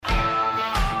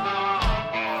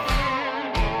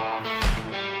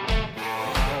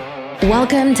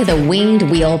Welcome to the Winged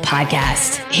Wheel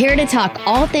Podcast. Here to talk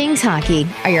all things hockey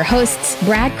are your hosts,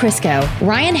 Brad Crisco,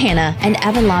 Ryan Hanna, and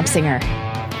Evan Lobsinger.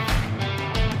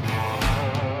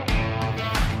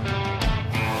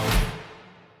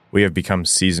 We have become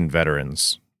seasoned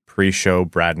veterans. Pre-show,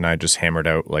 Brad and I just hammered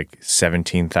out like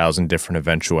 17,000 different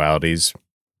eventualities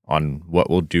on what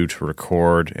we'll do to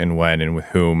record and when and with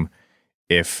whom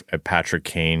if a Patrick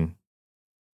Kane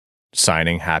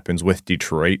signing happens with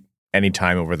Detroit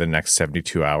anytime over the next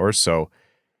 72 hours. So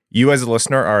you as a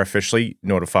listener are officially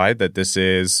notified that this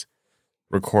is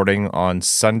recording on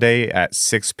Sunday at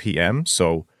 6 p.m.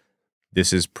 So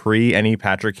this is pre any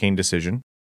Patrick Kane decision.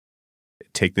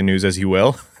 Take the news as you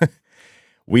will.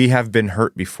 We have been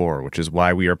hurt before, which is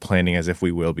why we are planning as if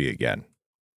we will be again.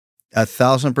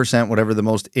 1,000%, whatever the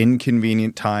most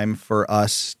inconvenient time for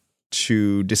us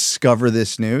to discover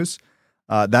this news.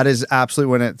 That is absolutely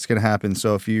when it's going to happen.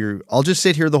 So I'll just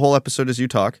sit here the whole episode as you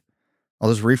talk. I'll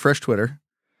just refresh Twitter,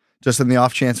 just in the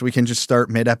off chance we can just start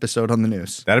mid-episode on the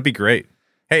news. That'd be great.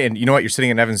 Hey, and you know what? You're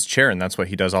sitting in Evan's chair, and that's what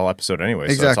he does all episode anyway.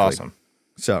 Exactly. So that's awesome.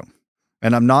 So,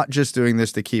 and I'm not just doing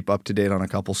this to keep up to date on a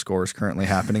couple scores currently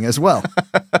happening as well.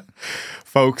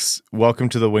 Folks, welcome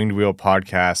to the Winged Wheel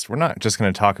Podcast. We're not just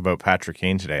going to talk about Patrick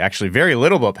Kane today. Actually, very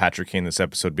little about Patrick Kane this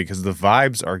episode because the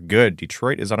vibes are good.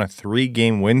 Detroit is on a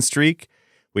 3-game win streak.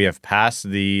 We have passed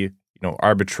the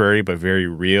arbitrary but very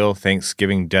real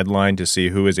Thanksgiving deadline to see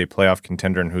who is a playoff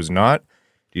contender and who's not.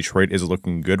 Detroit is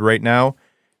looking good right now.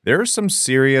 There is some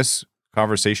serious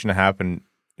conversation to happen,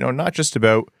 not just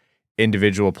about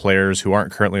individual players who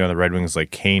aren't currently on the Red Wings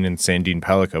like Kane and Sandin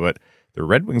Pellikka, but the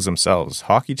Red Wings themselves.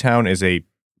 Hockeytown is a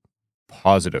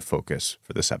positive focus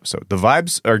for this episode. The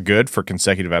vibes are good for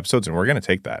consecutive episodes, and we're going to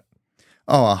take that.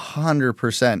 Oh,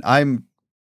 100%. I'm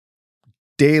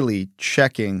daily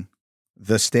checking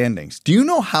the standings. Do you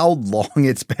know how long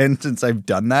it's been since I've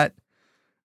done that?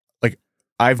 Like,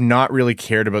 I've not really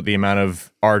cared about the amount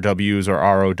of RWs or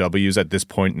ROWs at this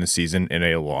point in the season in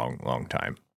a long, long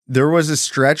time. There was a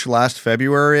stretch last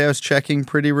February I was checking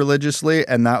pretty religiously,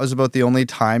 and that was about the only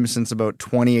time since about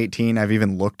 2018 I've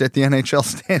even looked at the NHL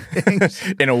standings.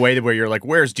 In a way where you're like,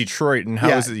 where's Detroit and how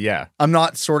is it? Yeah. I'm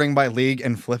not sorting by league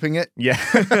and flipping it.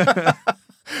 Yeah.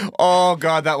 Oh,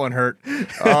 God, that one hurt.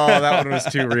 Oh, that one was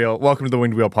too real. Welcome to the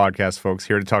Winged Wheel Podcast, folks.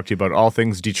 Here to talk to you about all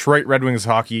things Detroit Red Wings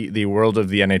hockey, the world of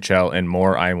the NHL, and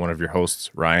more. I am one of your hosts,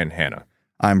 Ryan Hanna.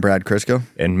 I'm Brad Crisco.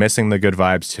 And missing the good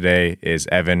vibes today is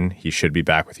Evan. He should be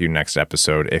back with you next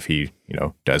episode if he,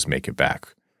 does make it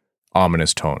back.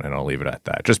 Ominous tone, and I'll leave it at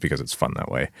that, just because it's fun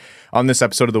that way. On this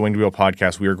episode of the Winged Wheel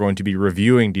Podcast, we are going to be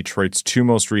reviewing Detroit's 2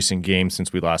 most recent games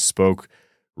since we last spoke.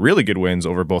 Really good wins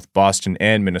over both Boston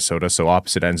and Minnesota, so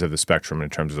opposite ends of the spectrum in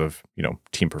terms of,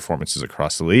 team performances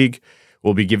across the league.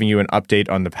 We'll be giving you an update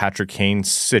on the Patrick Kane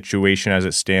situation as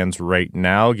it stands right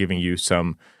now, giving you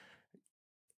some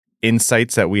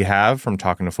insights that we have from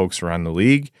talking to folks around the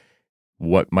league,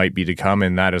 what might be to come,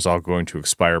 and that is all going to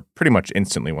expire pretty much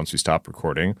instantly once we stop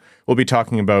recording. We'll be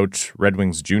talking about Red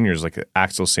Wings juniors like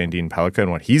Axel Sandin Pellikka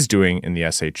and what he's doing in the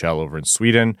SHL over in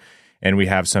Sweden. And we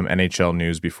have some NHL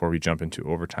news before we jump into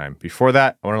overtime. Before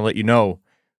that, I want to let you know,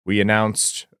 we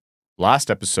announced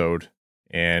last episode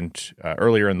and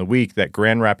earlier in the week that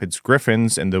Grand Rapids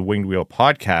Griffins and the Winged Wheel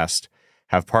Podcast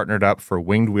have partnered up for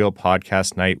Winged Wheel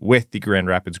Podcast Night with the Grand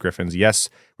Rapids Griffins.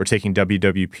 Yes, we're taking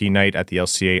WWP Night at the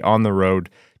LCA on the road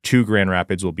to Grand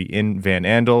Rapids. We'll be in Van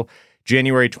Andel.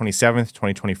 January 27th,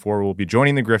 2024, we'll be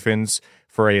joining the Griffins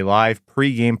for a live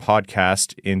pre-game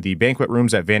podcast in the banquet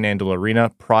rooms at Van Andel Arena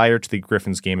prior to the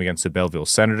Griffins game against the Belleville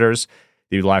Senators.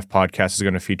 The live podcast is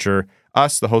going to feature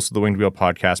us, the host of the Winged Wheel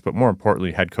Podcast, but more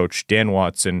importantly, head coach Dan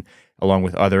Watson, along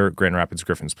with other Grand Rapids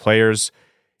Griffins players.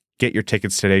 Get your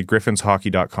tickets today,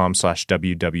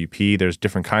 griffinshockey.com/WWP. There's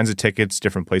different kinds of tickets,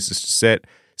 different places to sit.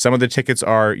 Some of the tickets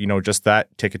are, just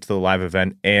that ticket to the live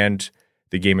event and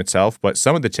the game itself, but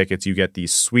some of the tickets, you get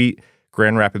these sweet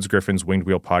Grand Rapids Griffins Winged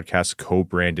Wheel Podcast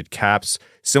co-branded caps,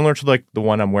 similar to like the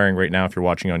one I'm wearing right now if you're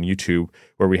watching on YouTube,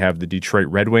 where we have the Detroit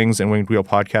Red Wings and Winged Wheel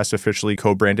Podcast officially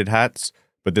co-branded hats.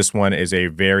 But this one is a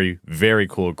very, very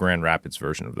cool Grand Rapids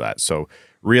version of that. So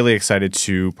really excited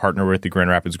to partner with the Grand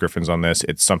Rapids Griffins on this.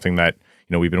 It's something that,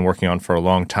 we've been working on for a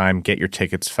long time. Get your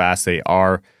tickets fast. They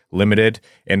are limited.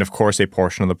 And of course, a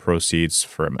portion of the proceeds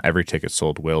from every ticket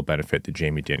sold will benefit the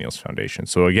Jamie Daniels Foundation.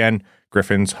 So again,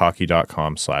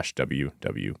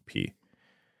 griffinshockey.com/WWP.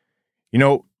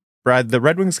 Brad, the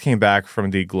Red Wings came back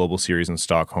from the Global Series in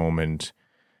Stockholm, and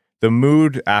the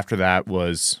mood after that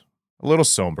was a little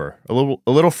somber, a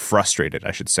little frustrated,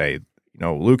 I should say.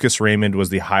 Lucas Raymond was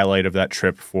the highlight of that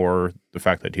trip for the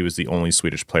fact that he was the only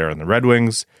Swedish player on the Red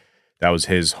Wings. That was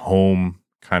his home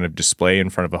kind of display in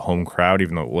front of a home crowd,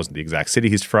 even though it wasn't the exact city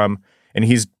he's from. And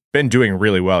he's been doing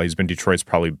really well. He's been Detroit's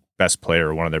probably best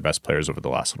player, one of their best players over the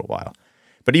last little while.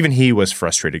 But even he was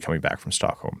frustrated coming back from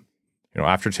Stockholm.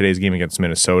 After today's game against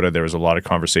Minnesota, there was a lot of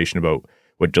conversation about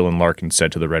what Dylan Larkin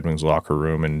said to the Red Wings locker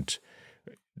room and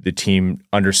the team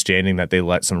understanding that they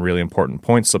let some really important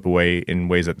points slip away in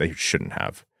ways that they shouldn't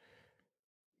have.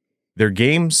 Their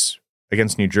games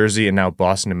against New Jersey and now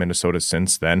Boston and Minnesota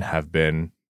since then have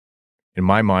been, in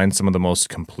my mind, some of the most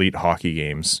complete hockey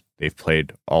games they've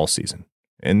played all season.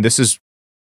 And this is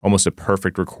almost a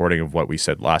perfect recording of what we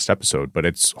said last episode, but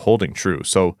it's holding true.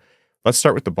 So let's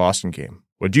start with the Boston game.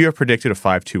 Would you have predicted a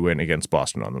 5-2 win against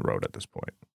Boston on the road at this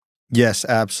point? Yes,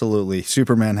 absolutely.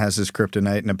 Superman has his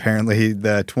kryptonite, and apparently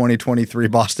the 2023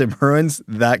 Boston Bruins,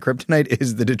 that kryptonite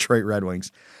is the Detroit Red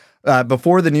Wings.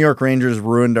 Before the New York Rangers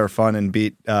ruined our fun and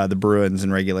beat the Bruins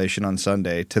in regulation on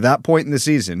Sunday, to that point in the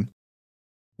season,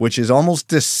 which is almost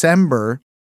December,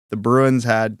 the Bruins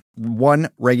had one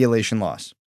regulation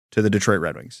loss to the Detroit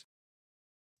Red Wings.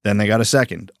 Then they got a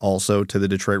second, also to the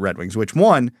Detroit Red Wings, which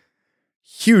won.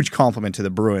 Huge compliment to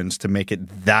the Bruins to make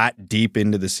it that deep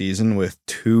into the season with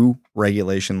 2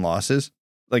 regulation losses.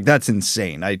 Like, that's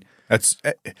insane. I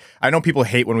know people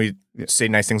hate when we say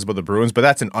nice things about the Bruins, but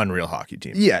that's an unreal hockey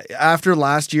team. Yeah. After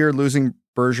last year losing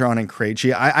Bergeron and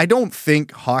Krejci, I don't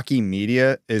think hockey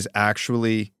media is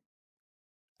actually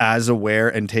as aware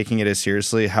and taking it as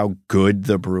seriously how good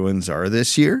the Bruins are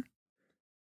this year.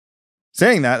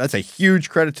 Saying that, that's a huge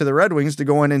credit to the Red Wings to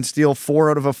go in and steal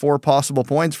 4 out of 4 possible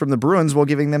points from the Bruins while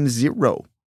giving them 0.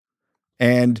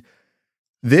 And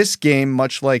this game,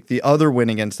 much like the other win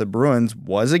against the Bruins,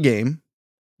 was a game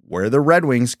where the Red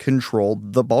Wings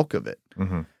controlled the bulk of it.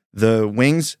 Mm-hmm. The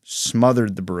Wings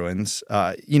smothered the Bruins.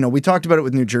 We talked about it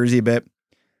with New Jersey a bit.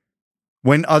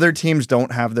 When other teams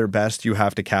don't have their best, you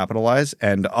have to capitalize.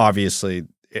 And obviously,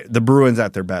 the Bruins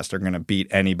at their best are going to beat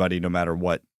anybody no matter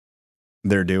what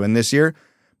they're doing this year.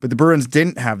 But the Bruins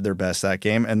didn't have their best that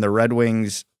game, and the Red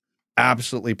Wings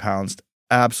absolutely pounced,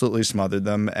 absolutely smothered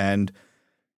them. And,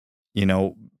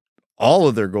 all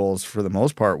of their goals for the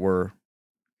most part were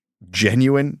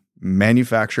genuine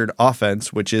manufactured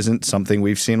offense, which isn't something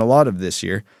we've seen a lot of this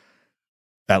year.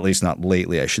 At least not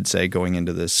lately, I should say, going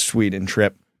into this Sweden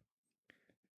trip.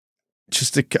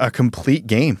 Just a complete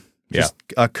game. Just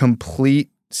a complete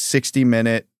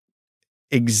 60-minute,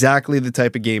 exactly the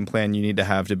type of game plan you need to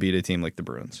have to beat a team like the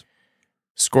Bruins.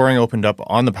 Scoring opened up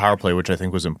on the power play, which I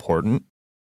think was important.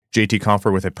 JT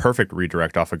Compher with a perfect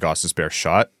redirect off a Gostisbehere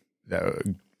shot.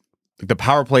 The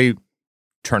power play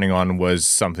turning on was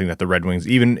something that the Red Wings,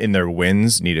 even in their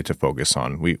wins, needed to focus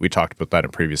on. We talked about that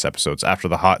in previous episodes. After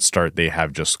the hot start, they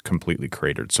have just completely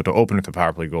cratered. So to open with the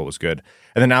power play goal was good.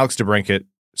 And then Alex DeBrincat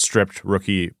stripped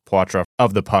rookie Poitras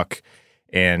of the puck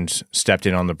and stepped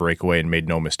in on the breakaway and made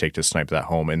no mistake to snipe that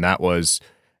home. And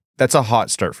that's a hot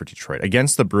start for Detroit.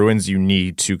 Against the Bruins, you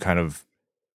need to kind of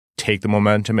take the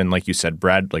momentum and, like you said,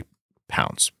 Brad,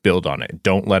 pounce, build on it.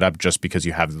 Don't let up just because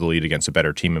you have the lead against a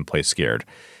better team and play scared.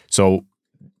 So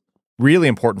really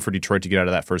important for Detroit to get out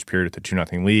of that first period with the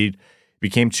 2-0 lead.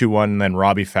 Became 2-1, and then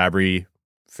Robbie Fabry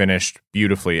finished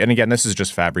beautifully. And again, this is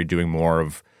just Fabry doing more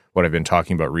of what I've been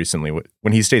talking about recently.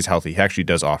 When he stays healthy, he actually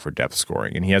does offer depth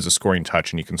scoring, and he has a scoring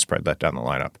touch, and you can spread that down the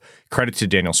lineup. Credit to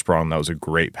Daniel Sprong. That was a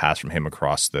great pass from him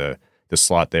across the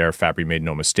slot there. Fabry made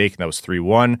no mistake, and that was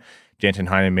 3-1. Danton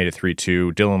Heinen made it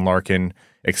 3-2. Dylan Larkin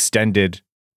extended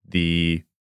the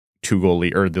 2-goal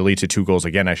lead, or the lead to 2 goals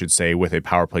again, I should say, with a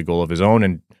power play goal of his own,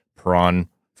 and Perron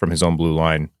from his own blue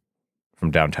line from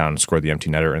downtown scored the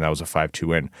empty netter, and that was a 5-2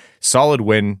 win. Solid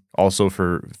win also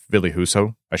for Ville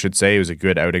Husso, I should say. It was a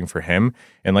good outing for him.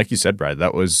 And like you said, Brad,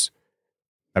 that was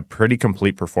a pretty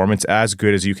complete performance, as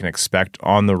good as you can expect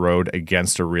on the road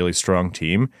against a really strong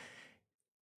team.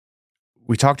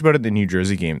 We talked about it in the New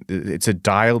Jersey game. It's a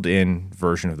dialed-in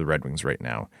version of the Red Wings right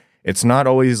now. It's not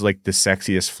always like the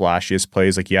sexiest, flashiest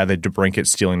plays. Like, yeah, the DeBrincat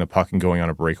stealing the puck and going on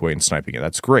a breakaway and sniping it.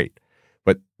 That's great.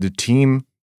 But the team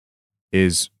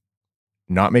is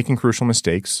not making crucial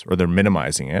mistakes, or they're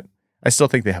minimizing it. I still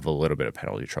think they have a little bit of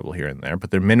penalty trouble here and there, but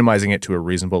they're minimizing it to a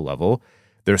reasonable level.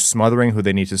 They're smothering who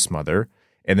they need to smother,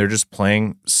 and they're just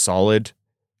playing solid,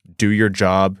 do your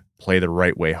job, play the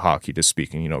right way hockey, to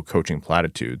speaking, coaching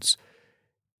platitudes.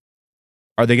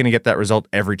 Are they going to get that result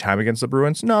every time against the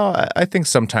Bruins? No, I think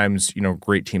sometimes,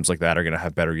 great teams like that are going to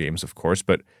have better games, of course,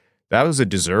 but that was a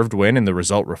deserved win, and the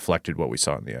result reflected what we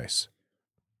saw on the ice.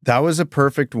 That was a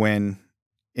perfect win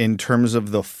in terms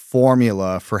of the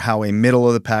formula for how a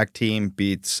middle-of-the-pack team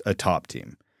beats a top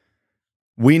team.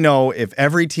 We know if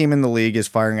every team in the league is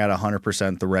firing at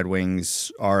 100%, the Red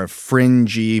Wings are a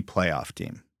fringy playoff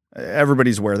team.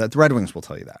 Everybody's aware that. The Red Wings will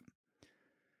tell you that.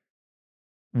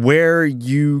 Where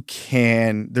you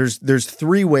can, there's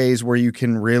 3 ways where you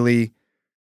can really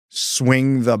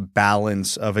swing the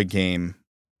balance of a game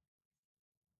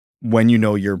when you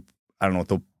know you're, I don't know what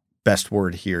the best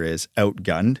word here is,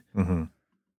 outgunned. Mm-hmm.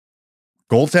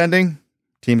 Goaltending,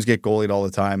 teams get goalied all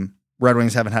the time. Red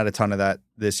Wings haven't had a ton of that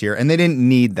this year, and they didn't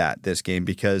need that this game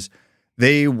because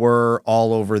they were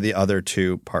all over the other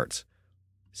 2 parts.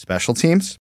 Special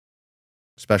teams.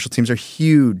 Special teams are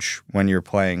huge when you're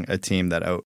playing a team that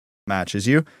outmatches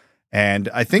you. And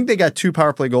I think they got 2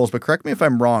 power play goals, but correct me if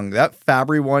I'm wrong. That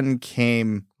Fabry one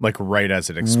came like right as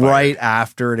it expired. Right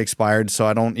after it expired. So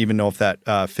I don't even know if that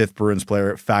 5th Bruins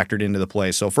player factored into the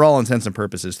play. So for all intents and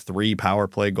purposes, 3 power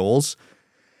play goals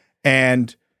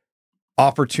and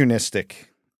opportunistic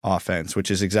offense,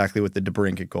 which is exactly what the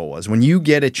DeBrincat goal was. When you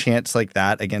get a chance like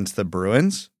that against the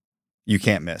Bruins, you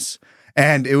can't miss.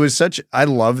 And it was I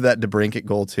love that DeBrincat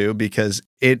goal too, because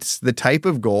it's the type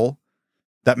of goal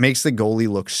that makes the goalie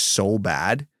look so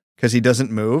bad because he doesn't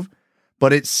move,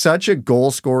 but it's such a goal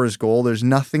scorer's goal. There's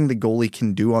nothing the goalie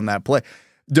can do on that play.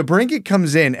 DeBrincat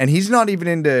comes in and he's not even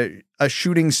into a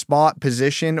shooting spot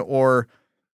position or,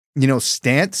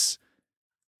 stance.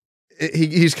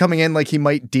 He's coming in like he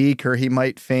might deke or he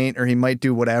might feint or he might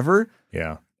do whatever.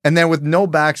 Yeah. And then with no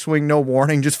backswing, no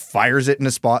warning, just fires it in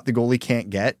a spot the goalie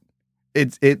can't get.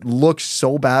 It looks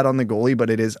so bad on the goalie, but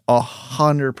it is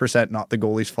 100% not the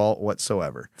goalie's fault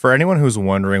whatsoever. For anyone who's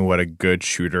wondering what a good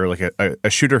shooter, like a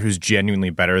shooter who's genuinely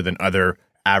better than other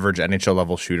average NHL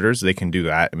level shooters, they can do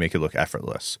that and make it look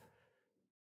effortless.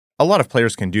 A lot of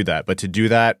players can do that, but to do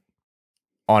that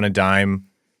on a dime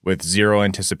with zero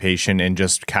anticipation and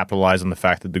just capitalize on the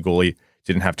fact that the goalie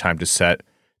didn't have time to set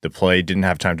the play, didn't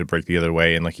have time to break the other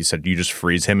way, and like you said, you just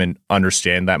freeze him and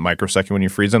understand that microsecond when you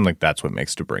freeze him, like that's what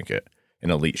makes DeBrincat an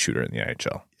elite shooter in the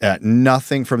NHL.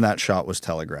 Nothing from that shot was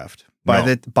telegraphed. By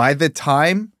the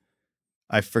time,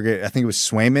 I think it was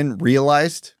Swayman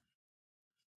realized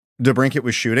DeBrincat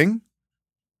was shooting,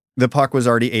 the puck was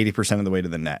already 80% of the way to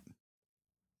the net.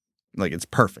 Like, it's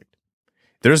perfect.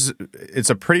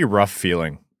 It's a pretty rough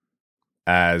feeling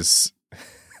as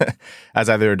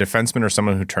either a defenseman or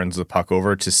someone who turns the puck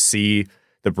over to see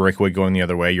the breakaway going the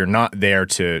other way. You're not there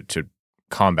to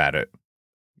combat it.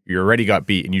 You already got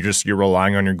beat and you're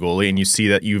relying on your goalie and you see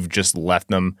that you've just left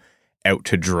them out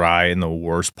to dry in the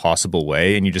worst possible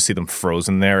way and you just see them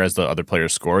frozen there as the other player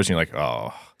scores and you're like,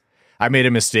 oh, I made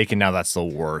a mistake and now that's the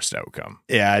worst outcome.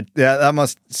 Yeah, that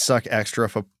must suck extra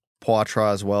for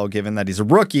Poitras as well, given that he's a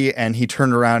rookie and he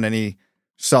turned around and he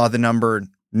saw the number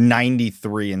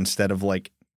 93 instead of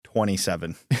like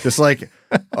 27. Just like,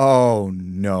 oh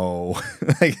no.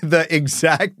 Like the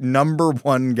exact number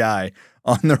 1 guy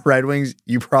on the Red Wings,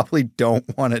 you probably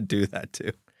don't want to do that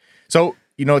to. So,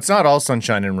 it's not all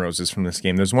sunshine and roses from this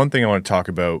game. There's one thing I want to talk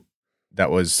about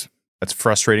that's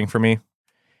frustrating for me.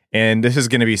 And this is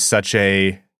going to be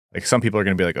some people are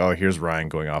going to be like, oh, here's Ryan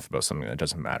going off about something that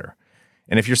doesn't matter.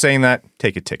 And if you're saying that,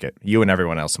 take a ticket. You and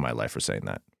everyone else in my life are saying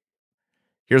that.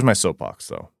 Here's my soapbox,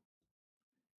 though.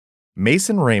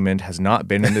 Mason Raymond has not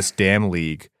been in this damn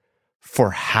league for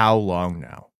how long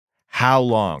now? How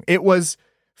long? It was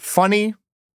funny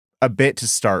a bit to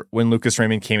start when Lucas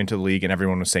Raymond came into the league and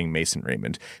everyone was saying Mason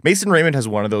Raymond. Mason Raymond has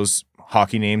one of those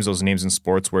hockey names, those names in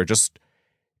sports where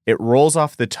it rolls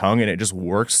off the tongue and it just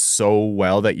works so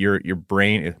well that your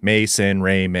brain, Mason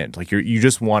Raymond, like you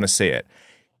just want to say it.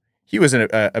 He was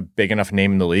a big enough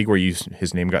name in the league where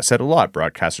his name got said a lot.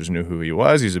 Broadcasters knew who he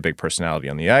was. He was a big personality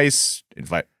on the ice.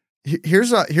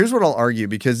 Here's what I'll argue,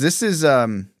 because this is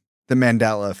the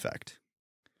Mandela effect.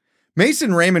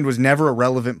 Mason Raymond was never a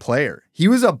relevant player. He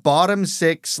was a bottom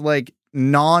 6, like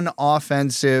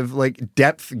non-offensive, like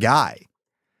depth guy.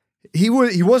 He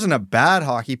wasn't a bad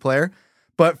hockey player,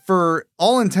 but for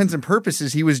all intents and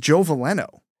purposes, he was Joe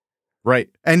Veleno.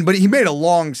 Right. But he made a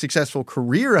long, successful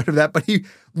career out of that. But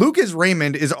Lucas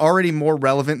Raymond is already more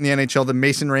relevant in the NHL than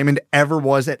Mason Raymond ever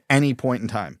was at any point in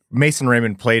time. Mason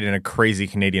Raymond played in a crazy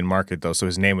Canadian market, though, so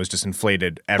his name was just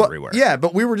inflated everywhere.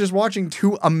 But we were just watching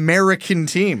 2 American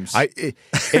teams.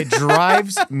 It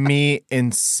drives me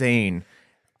insane.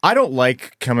 I don't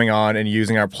like coming on and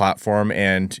using our platform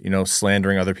and,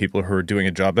 slandering other people who are doing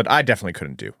a job that I definitely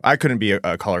couldn't do. I couldn't be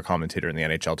a color commentator in the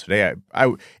NHL today.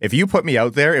 If you put me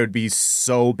out there, it would be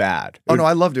so bad. No,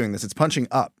 I love doing this. It's punching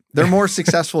up. They're more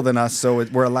successful than us, so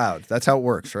we're allowed. That's how it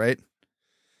works, right?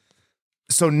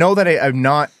 So know that I'm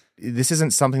not, this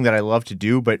isn't something that I love to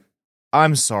do, but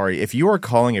I'm sorry. If you are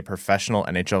calling a professional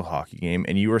NHL hockey game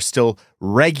and you are still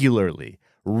regularly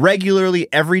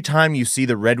every time you see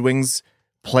the Red Wings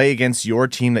play against your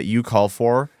team that you call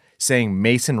for, saying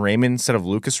Mason Raymond instead of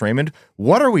Lucas Raymond.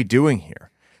 What are we doing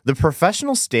here? The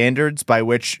professional standards by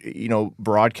which,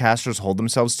 broadcasters hold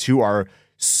themselves to are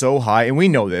so high, and we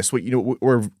know this.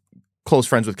 We're close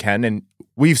friends with Ken, and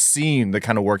we've seen the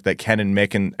kind of work that Ken and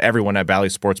Mick and everyone at Bally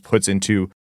Sports puts into,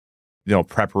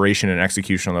 preparation and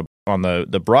execution on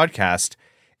the broadcast.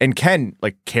 And Ken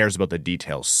cares about the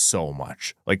details so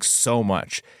much.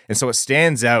 And so it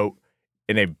stands out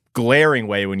in a glaring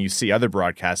way when you see other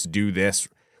broadcasts do this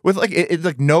with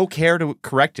it's no care to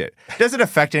correct it. Does it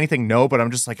affect anything? No, but I'm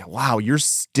just wow, you're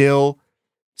still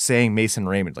saying Mason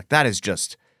Raymond. That is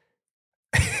just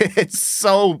it's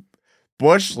so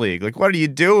Bush League. What are you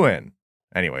doing?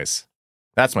 Anyways,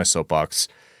 that's my soapbox.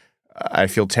 I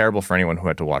feel terrible for anyone who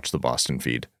had to watch the Boston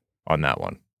feed on that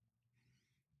one.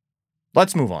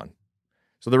 Let's move on.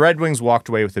 So the Red Wings walked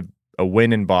away with a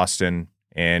win in Boston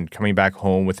and coming back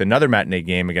home with another matinee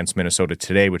game against Minnesota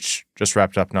today, which just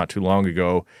wrapped up not too long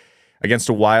ago, against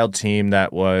a Wild team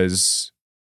that was,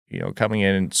 coming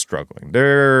in and struggling.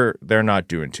 They're not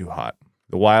doing too hot.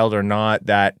 The Wild are not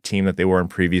that team that they were in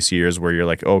previous years where you're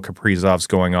Kaprizov's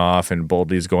going off and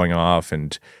Boldy's going off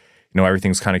and,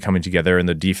 everything's kind of coming together and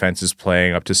the defense is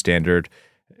playing up to standard.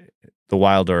 The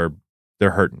Wild they're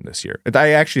hurting this year.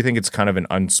 I actually think it's kind of an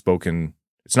unspoken,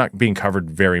 it's not being covered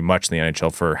very much in the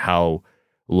NHL for how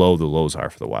low the lows are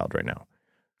for the Wild right now.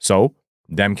 So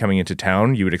them coming into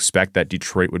town, you would expect that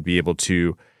Detroit would be able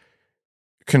to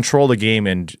control the game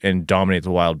and dominate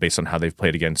the Wild based on how they've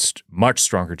played against much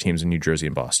stronger teams in New Jersey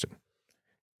and Boston.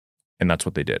 And that's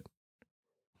what they did.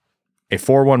 A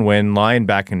 4-1 win, Lyon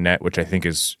back in net, which I think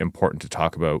is important to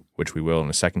talk about, which we will in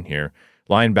a second here.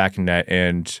 Lyon back in net,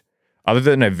 and other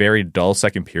than a very dull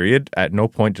second period, at no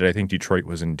point did I think Detroit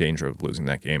was in danger of losing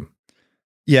that game.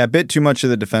 Yeah, a bit too much of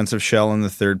the defensive shell in the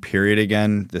third period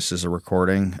again. This is a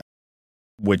recording,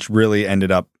 which really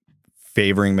ended up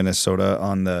favoring Minnesota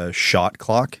on the shot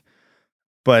clock.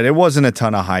 But it wasn't a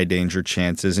ton of high danger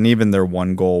chances, and even their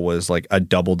one goal was a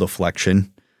double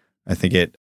deflection. I think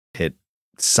it hit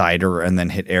Seider and then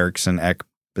hit Eriksson Ek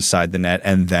beside the net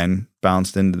and then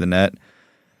bounced into the net.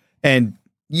 And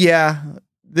yeah,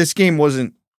 this game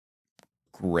wasn't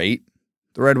great.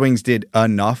 The Red Wings did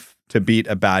enough to beat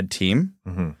a bad team.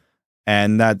 Mm-hmm.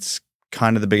 And that's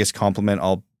kind of the biggest compliment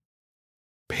I'll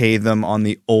pay them on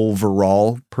the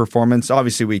overall performance.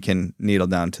 Obviously, we can needle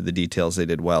down to the details. They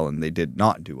did well and they did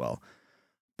not do well.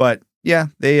 But yeah,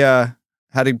 they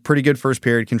had a pretty good first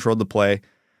period, controlled the play.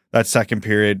 That second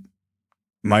period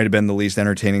might have been the least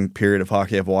entertaining period of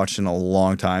hockey I've watched in a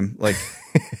long time.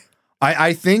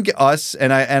 I think us,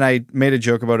 and I made a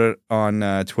joke about it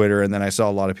on Twitter, and then I saw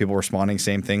a lot of people responding,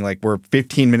 same thing. We're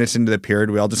 15 minutes into the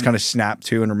period, we all just kind of snapped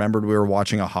to and remembered we were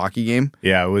watching a hockey game.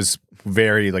 Yeah, it was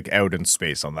very out in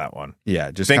space on that one.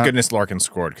 Yeah, just thank goodness Larkin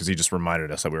scored because he just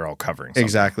reminded us that we were all covering something.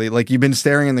 Exactly. You've been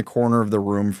staring in the corner of the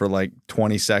room for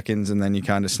 20 seconds, and then you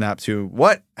kind of snap to,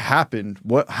 what happened?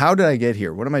 How did I get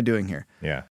here? What am I doing here?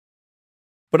 Yeah.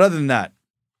 But other than that,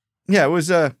 yeah, it was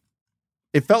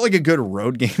it felt like a good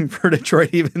road game for Detroit,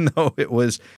 even though it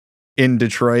was in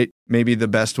Detroit, maybe the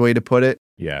best way to put it.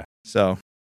 Yeah. So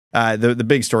the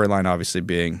big storyline obviously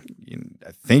being,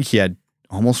 I think he had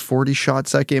almost 40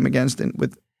 shots that game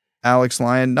with Alex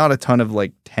Lyon. Not a ton of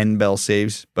 10 bell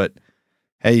saves, but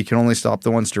hey, you can only stop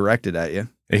the ones directed at you.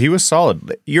 He was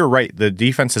solid. You're right. The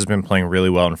defense has been playing really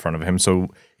well in front of him. So,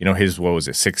 his,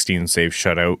 16 save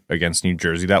shutout against New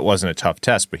Jersey. That wasn't a tough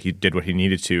test, but he did what he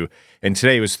needed to. And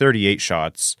today it was 38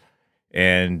 shots,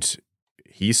 and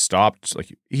he stopped.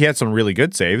 He had some really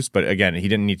good saves, but again, he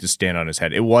didn't need to stand on his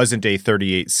head. It wasn't a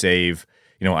 38 save.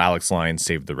 Alex Lyon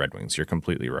saved the Red Wings. You're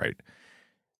completely right.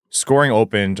 Scoring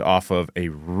opened off of a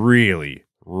really,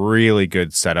 really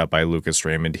good setup by Lucas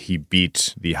Raymond. He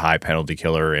beat the high penalty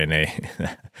killer in a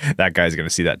that guy's going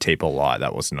to see that tape a lot.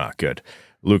 That was not good.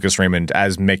 Lucas Raymond,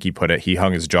 as Mickey put it, he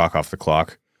hung his jock off the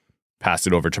clock, passed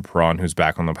it over to Perron, who's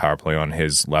back on the power play on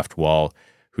his left wall,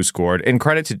 who scored. And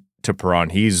credit to Perron,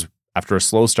 he's, after a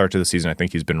slow start to the season, I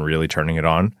think he's been really turning it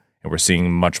on. And we're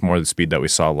seeing much more of the speed that we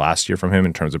saw last year from him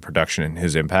in terms of production and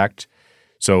his impact.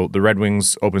 So the Red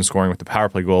Wings open scoring with the power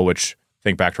play goal, which,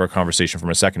 think back to our conversation from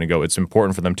a second ago, it's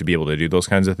important for them to be able to do those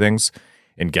kinds of things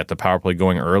and get the power play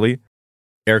going early.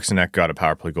 Eriksson Ek got a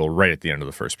power play goal right at the end of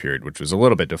the first period, which was a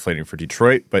little bit deflating for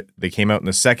Detroit, but they came out in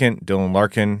the second. Dylan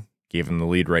Larkin gave him the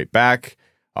lead right back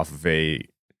off of a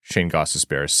Shane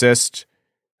Gostisbehere assist.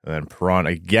 And then Perron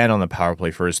again on the power play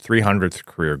for his 300th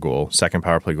career goal, second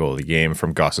power play goal of the game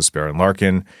from Gostisbehere and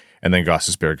Larkin. And then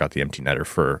Gostisbehere got the empty netter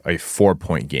for a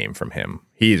 4-point game from him.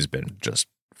 He's been just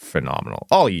phenomenal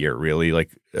all year, really.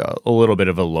 A little bit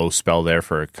of a low spell there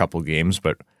for a couple games,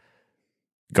 but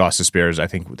Gostisbehere, I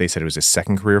think they said it was his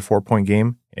second career 4-point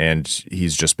game, and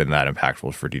he's just been that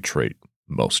impactful for Detroit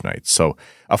most nights. So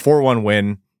a 4-1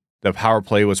 win. The power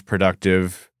play was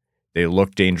productive. They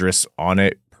looked dangerous on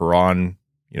it. Perron,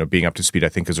 being up to speed, I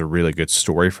think is a really good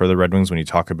story for the Red Wings when you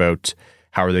talk about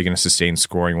how are they going to sustain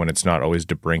scoring when it's not always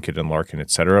DeBrincat and Larkin,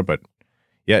 etc. But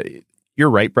yeah, you're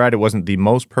right, Brad. It wasn't the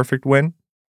most perfect win.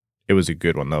 It was a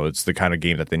good one, though. It's the kind of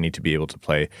game that they need to be able to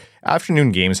play.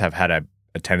 Afternoon games have had a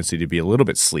tendency to be a little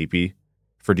bit sleepy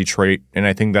for Detroit, and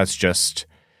I think that's just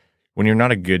when you're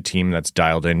not a good team that's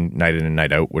dialed in and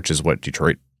night out, which is what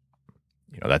Detroit,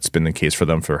 that's been the case for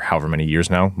them for however many years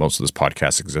now, most of this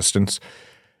podcast's existence.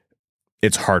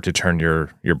 It's hard to turn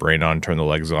your brain on, turn the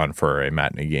legs on for a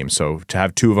matinee game. So to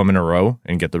have 2 of them in a row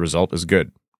and get the result is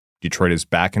good. Detroit is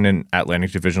back in an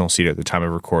Atlantic Divisional seat at the time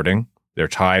of recording. They're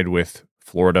tied with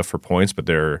Florida for points, but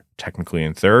they're technically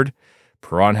in third.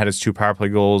 Perron had his 2 power play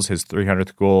goals, his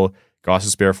 300th goal.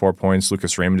 Gostisbehere 4 points.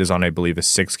 Lucas Raymond is on, I believe, a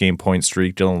 6-game point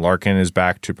streak. Dylan Larkin is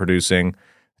back to producing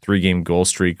 3-game goal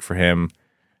streak for him.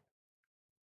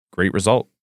 Great result.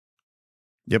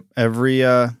 Yep. Every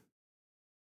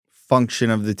function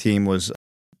of the team was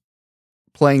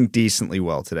playing decently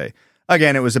well today.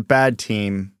 Again, it was a bad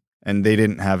team, and they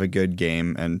didn't have a good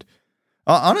game. And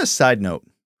on a side note,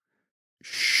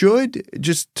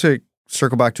 just to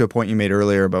circle back to a point you made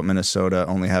earlier about Minnesota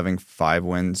only having 5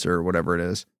 wins or whatever it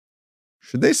is,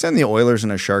 should they send the Oilers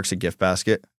and the Sharks a gift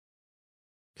basket?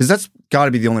 Because that's got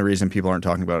to be the only reason people aren't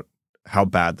talking about how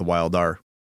bad the Wild are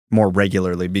more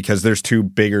regularly, because there's 2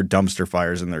 bigger dumpster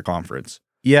fires in their conference.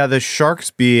 Yeah, the Sharks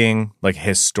being like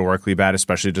historically bad,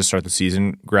 especially to start the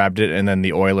season, grabbed it, and then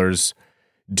the Oilers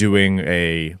doing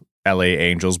a LA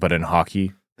Angels but in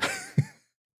hockey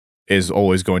is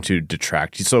always going to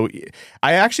detract. So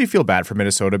I actually feel bad for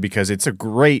Minnesota because it's a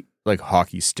great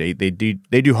hockey state. They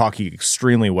do hockey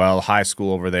extremely well. High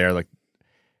school over there,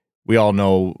 we all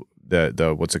know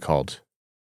the what's it called?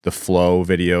 The Flow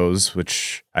videos,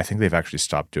 which I think they've actually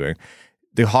stopped doing.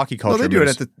 The hockey culture. Well,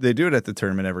 they do it at the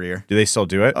tournament every year. Do they still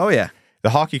do it? Oh yeah. The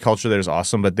hockey culture there is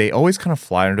awesome, but they always kind of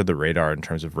fly under the radar in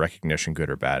terms of recognition, good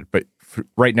or bad. But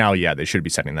right now, yeah, they should be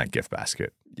sending that gift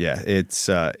basket. Yeah, it's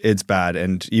bad.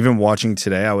 And even watching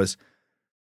today, I was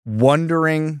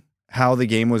wondering how the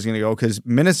game was going to go, because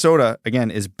Minnesota,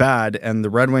 again, is bad, and the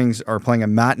Red Wings are playing a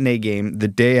matinee game the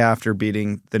day after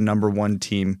beating the number 1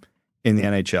 team in the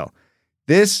NHL.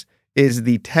 This is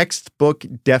the textbook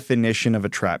definition of a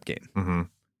trap game. Mm-hmm.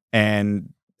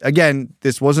 And again,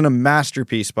 this wasn't a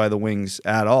masterpiece by the Wings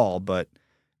at all, but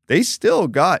they still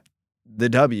got the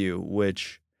W,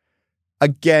 which,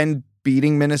 again,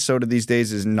 beating Minnesota these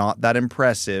days is not that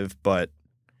impressive, but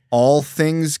all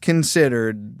things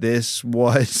considered, this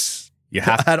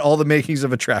had all the makings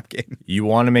of a trap game. You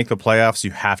want to make the playoffs,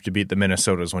 you have to beat the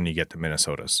Minnesotas when you get to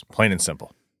Minnesotas. Plain and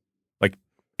simple.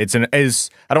 I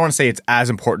don't want to say it's as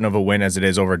important of a win as it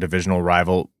is over a divisional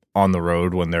rival on the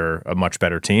road when they're a much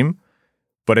better team,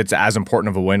 but it's as important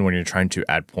of a win when you're trying to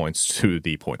add points to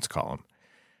the points column.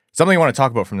 Something I want to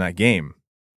talk about from that game.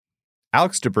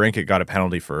 Alex DeBrincat got a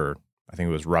penalty for, I think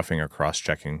it was roughing or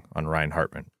cross-checking on Ryan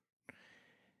Hartman.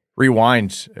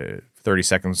 Rewind 30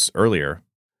 seconds earlier,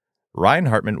 Ryan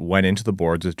Hartman went into the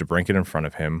boards with DeBrincat in front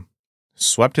of him,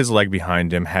 swept his leg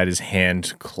behind him, had his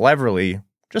hand cleverly,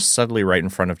 just subtly right in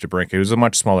front of DeBrincat, who's a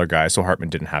much smaller guy, so Hartman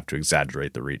didn't have to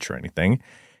exaggerate the reach or anything,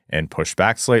 and pushed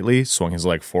back slightly, swung his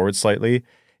leg forward slightly.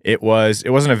 It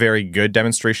wasn't a very good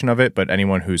demonstration of it, but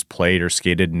anyone who's played or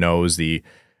skated knows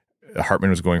Hartman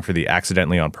was going for the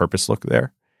accidentally on purpose look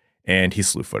there, and he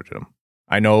slew-footed him.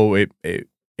 I know it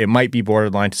might be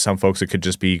borderline to some folks. It could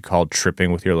just be called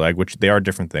tripping with your leg, which they are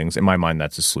different things. In my mind,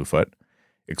 that's a slew foot.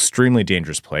 Extremely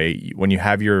dangerous play. When you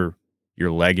have your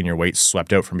leg and your weight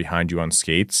swept out from behind you on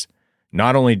skates,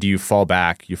 not only do you fall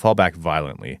back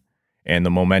violently. And the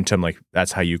momentum,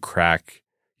 that's how you crack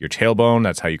your tailbone.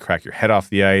 That's how you crack your head off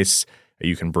the ice.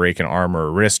 You can break an arm or a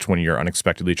wrist when you're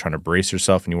unexpectedly trying to brace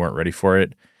yourself and you weren't ready for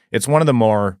it. It's one of the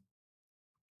more,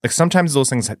 sometimes those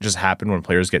things just happen when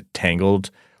players get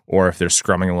tangled, or if they're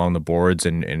scrumming along the boards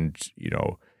and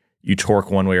you torque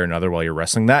one way or another while you're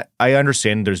wrestling. That I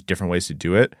understand there's different ways to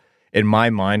do it. In my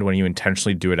mind, when you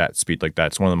intentionally do it at speed like that,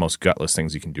 it's one of the most gutless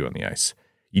things you can do on the ice.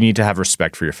 You need to have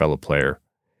respect for your fellow player,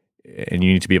 and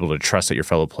you need to be able to trust that your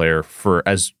fellow player, for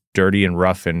as dirty and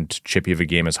rough and chippy of a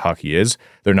game as hockey is,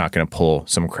 they're not going to pull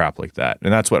some crap like that.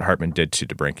 And that's what Hartman did to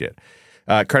DeBrincat.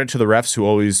 Credit to the refs, who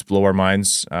always blow our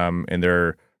minds in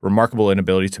their remarkable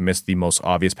inability to miss the most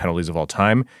obvious penalties of all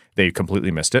time. They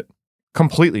completely missed it.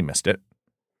 Completely missed it.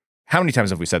 How many times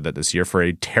have we said that this year? For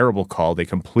a terrible call, they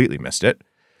completely missed it.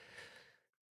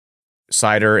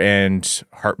 Seider and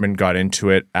Hartman got into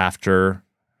it after,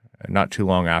 not too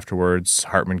long afterwards.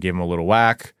 Hartman gave him a little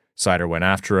whack. Seider went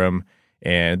after him.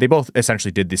 And they both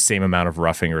essentially did the same amount of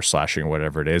roughing or slashing or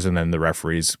whatever it is. And then the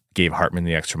referees gave Hartman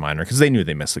the extra minor because they knew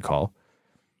they missed the call.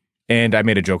 And I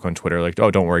made a joke on Twitter like,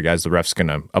 oh, don't worry, guys. The ref's going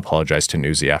to apologize to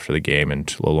Newsy after the game. And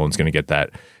Lolone's going to get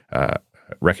that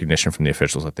recognition from the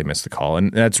officials that they missed the call.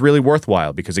 And that's really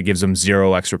worthwhile because it gives them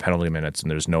 0 extra penalty minutes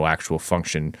and there's no actual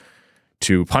function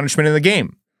to punishment in the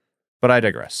game. But I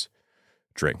digress.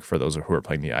 Drink for those who are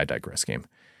playing the I digress game.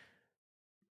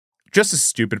 Just a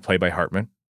stupid play by Hartman,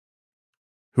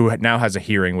 who now has a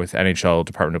hearing with NHL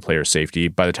Department of Player Safety.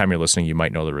 By the time you're listening, you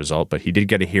might know the result, but he did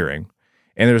get a hearing,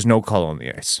 and there's no call on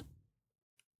the ice.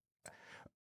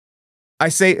 I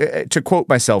say, to quote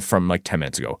myself from like 10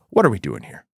 minutes ago, what are we doing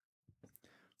here?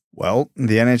 Well,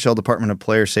 the NHL Department of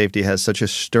Player Safety has such a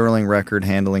sterling record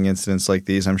handling incidents like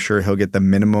these. I'm sure he'll get the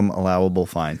minimum allowable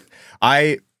fine,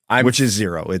 which is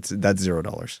zero. That's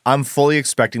 $0. I'm fully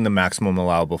expecting the maximum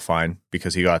allowable fine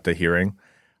because he got the hearing.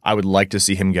 I would like to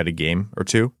see him get a game or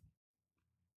two.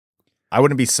 I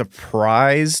wouldn't be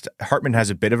surprised. Hartman has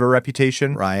a bit of a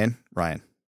reputation. Ryan.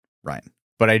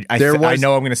 But I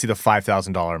know I'm going to see the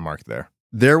 $5,000 mark there.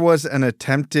 There was an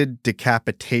attempted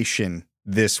decapitation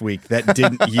this week that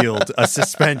didn't yield a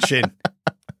suspension.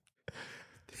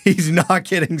 He's not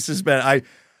getting suspended.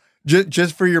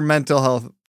 Just for your mental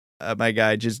health, my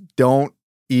guy, just don't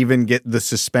even get the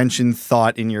suspension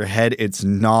thought in your head. It's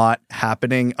not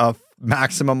happening. A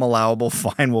maximum allowable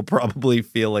fine will probably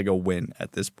feel like a win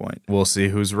at this point. We'll see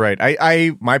who's right.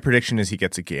 My prediction is he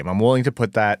gets a game. I'm willing to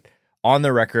put that on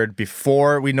the record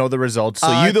before we know the results,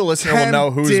 so you, the listener, will know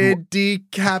who's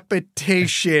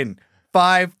decapitation.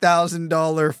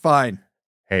 $5,000 fine.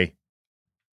 Hey,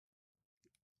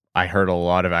 I heard a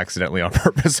lot of accidentally on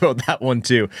purpose about that one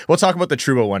too. We'll talk about the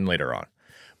Truba one later on,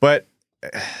 but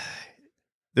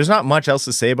there's not much else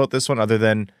to say about this one other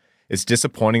than it's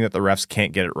disappointing that the refs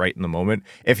can't get it right in the moment.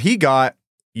 If he got,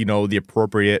 the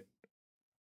appropriate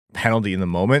penalty in the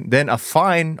moment, then a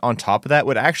fine on top of that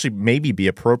would actually maybe be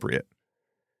appropriate.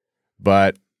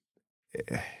 But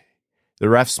the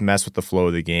refs mess with the flow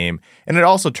of the game. And it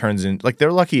also turns in, like,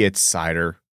 they're lucky it's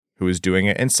Seider who is doing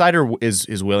it. And Seider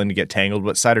is willing to get tangled,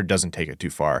 but Seider doesn't take it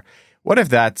too far. What if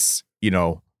that's,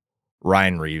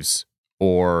 Ryan Reeves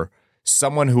or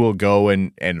someone who will go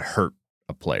and hurt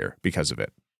a player because of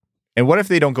it? And what if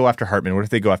they don't go after Hartman? What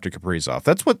if they go after Kaprizov?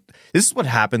 This is what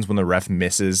happens when the ref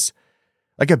misses.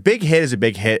 Like, a big hit is a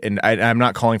big hit, and I'm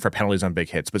not calling for penalties on big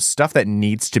hits, but stuff that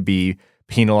needs to be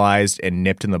penalized and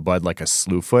nipped in the bud like a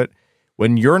slew foot.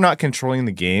 When you're not controlling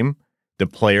the game, the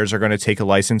players are going to take a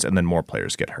license, and then more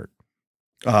players get hurt.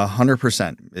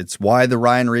 100%. It's why the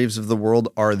Ryan Reeves of the world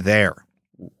are there,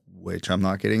 which I'm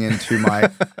not getting into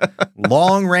my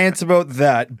long rants about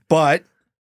that, but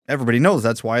everybody knows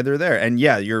that's why they're there. And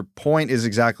yeah, your point is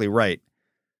exactly right.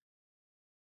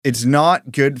 It's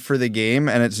not good for the game,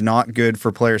 and it's not good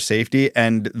for player safety.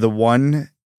 And the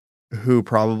one who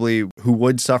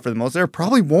would suffer the most there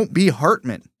probably won't be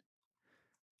Hartman.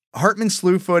 Hartman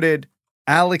slew-footed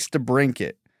Alex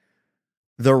DeBrincat.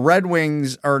 The Red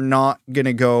Wings are not going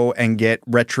to go and get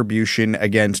retribution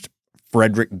against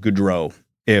Frederick Gaudreau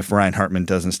if Ryan Hartman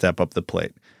doesn't step up the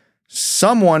plate.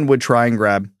 Someone would try and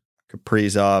grab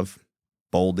Kaprizov,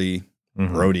 Boldy,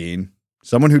 Brodin,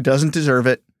 someone who doesn't deserve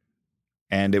it.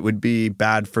 And it would be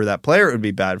bad for that player. It would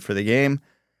be bad for the game.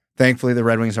 Thankfully, the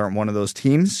Red Wings aren't one of those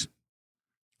teams.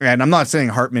 And I'm not saying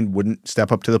Hartman wouldn't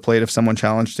step up to the plate if someone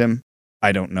challenged him.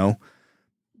 I don't know.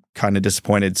 Kind of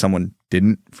disappointed someone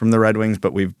didn't from the Red Wings,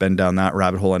 but we've been down that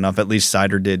rabbit hole enough. At least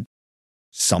Seider did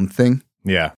something.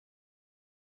 Yeah.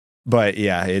 But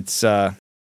yeah, it's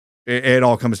it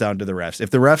all comes down to the refs.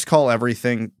 If the refs call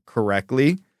everything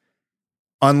correctly,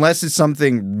 unless it's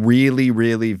something really,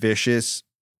 really vicious,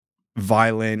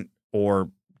 violent,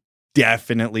 or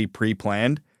definitely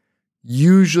pre-planned,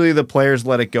 usually the players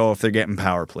let it go if they're getting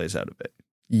power plays out of it.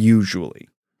 Usually.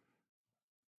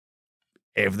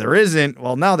 If there isn't,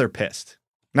 well, now they're pissed.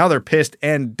 Now they're pissed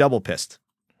and double pissed.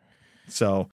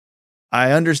 So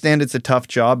I understand it's a tough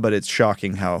job, but it's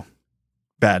shocking how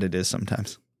bad it is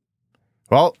sometimes.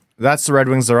 Well, that's the Red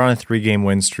Wings. They're on a 3-game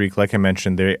win streak. Like I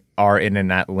mentioned, they are in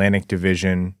an Atlantic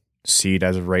Division seed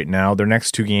as of right now. Their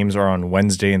next 2 games are on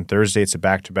Wednesday and Thursday. It's a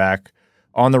back-to-back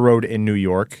on the road in New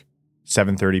York,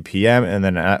 7:30 p.m., and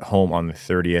then at home on the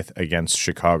 30th against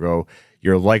Chicago.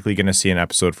 You're likely going to see an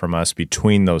episode from us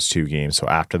between those 2 games, so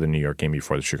after the New York game,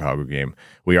 before the Chicago game.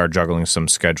 We are juggling some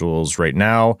schedules right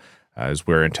now as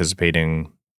we're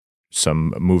anticipating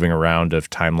some moving around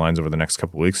of timelines over the next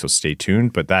couple of weeks, so stay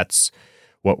tuned, but that's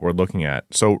what we're looking at.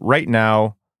 So right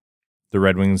now, the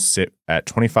Red Wings sit at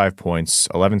 25 points,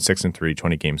 11-6-3,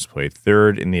 20 games played,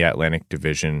 third in the Atlantic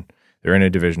Division. They're in a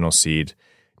divisional seed.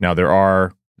 Now, there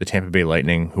are the Tampa Bay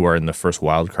Lightning, who are in the first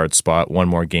wildcard spot, one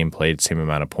more game played, same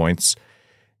amount of points.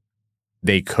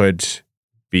 They could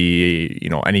be,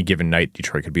 any given night,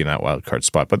 Detroit could be in that wildcard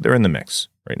spot, but they're in the mix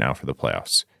right now for the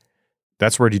playoffs.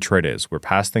 That's where Detroit is. We're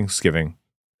past Thanksgiving.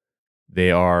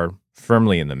 They are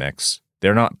firmly in the mix.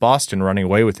 They're not Boston running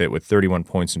away with it with 31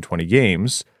 points in 20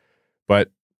 games, but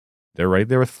they're right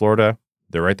there with Florida.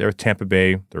 They're right there with Tampa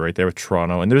Bay. They're right there with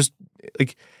Toronto. And there's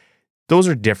those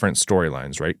are different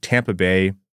storylines, right? Tampa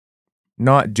Bay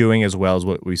not doing as well as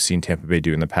what we've seen Tampa Bay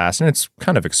do in the past. And it's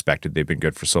kind of expected. They've been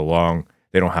good for so long.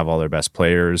 They don't have all their best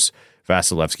players.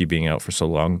 Vasilevsky being out for so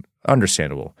long.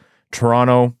 Understandable.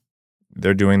 Toronto,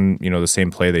 they're doing, the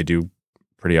same play they do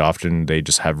pretty often. They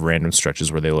just have random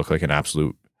stretches where they look like an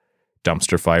absolute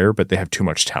dumpster fire, but they have too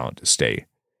much talent to stay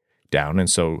down. And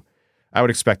so I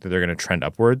would expect that they're going to trend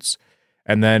upwards.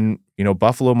 And then,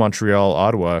 Buffalo, Montreal,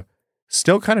 Ottawa,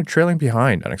 still kind of trailing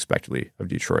behind unexpectedly of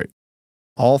Detroit.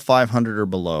 All 500 or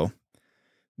below.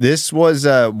 This was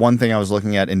one thing I was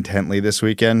looking at intently this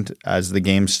weekend as the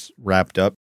games wrapped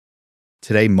up.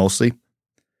 Today, mostly.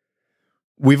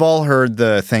 We've all heard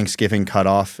the Thanksgiving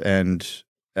cutoff, and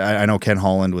I know Ken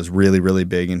Holland was really, really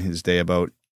big in his day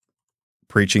about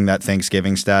preaching that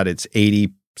Thanksgiving stat. It's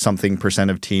 80-something%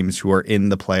 of teams who are in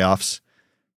the playoffs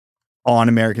on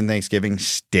American Thanksgiving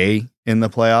stay in the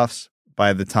playoffs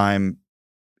by the time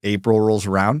April rolls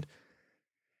around.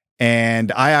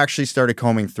 And I actually started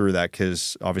combing through that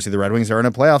because obviously the Red Wings are in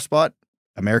a playoff spot,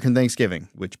 American Thanksgiving,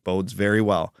 which bodes very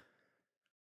well.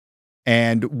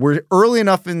 And we're early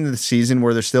enough in the season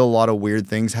where there's still a lot of weird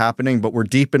things happening, but we're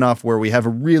deep enough where we have a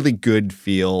really good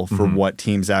feel for what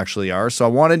teams actually are. So I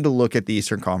wanted to look at the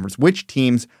Eastern Conference, which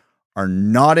teams are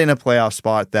not in a playoff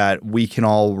spot that we can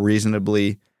all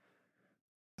reasonably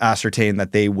ascertain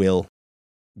that they will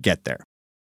get there.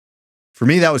 For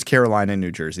me, that was Carolina and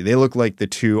New Jersey. They look like the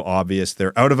two obvious.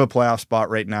 They're out of a playoff spot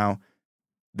right now.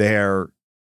 They're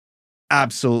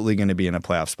absolutely going to be in a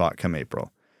playoff spot come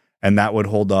April. And that would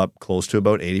hold up close to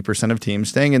about 80% of teams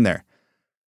staying in there.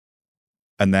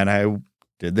 And then I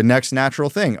did the next natural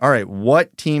thing. All right,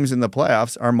 what teams in the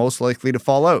playoffs are most likely to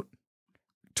fall out?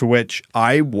 To which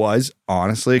I was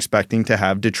honestly expecting to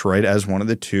have Detroit as one of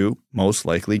the two most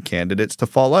likely candidates to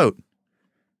fall out.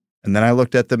 And then I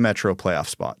looked at the Metro playoff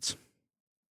spots.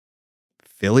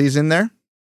 Philly's in there.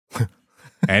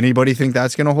 Anybody think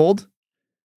that's going to hold?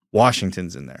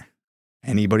 Washington's in there.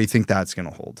 Anybody think that's going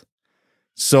to hold?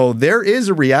 So there is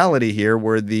a reality here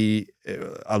where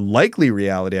a likely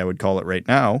reality, I would call it right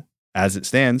now, as it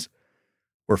stands,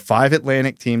 where 5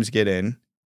 Atlantic teams get in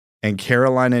and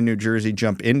Carolina and New Jersey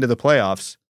jump into the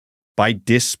playoffs by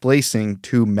displacing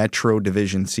 2 Metro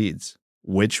Division seeds,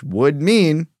 which would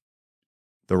mean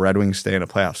the Red Wings stay in a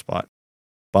playoff spot.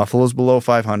 Buffalo's below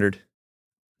 500.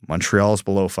 Montreal's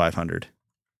below 500.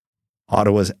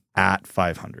 Ottawa's at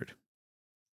 500.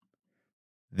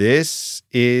 This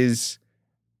is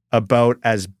about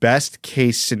as best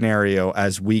case scenario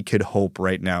as we could hope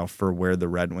right now for where the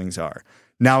Red Wings are.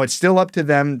 Now, it's still up to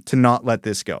them to not let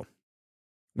this go.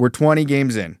 We're 20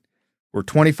 games in. We're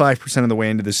 25% of the way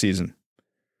into the season,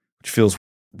 which feels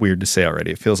weird to say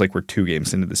already. It feels like we're 2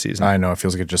 games into the season. I know. It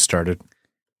feels like it just started.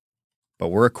 But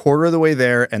we're a quarter of the way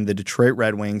there, and the Detroit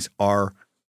Red Wings are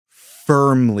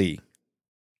firmly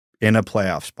in a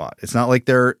playoff spot. It's not like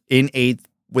they're in 8th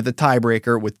with a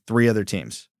tiebreaker with 3 other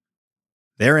teams.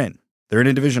 They're in. They're in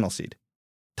a divisional seed,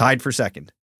 tied for 2nd.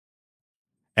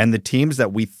 And the teams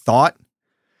that we thought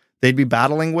they'd be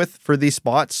battling with for these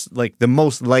spots, like the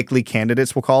most likely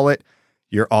candidates, we'll call it,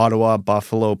 your Ottawa,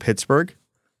 Buffalo, Pittsburgh,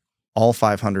 all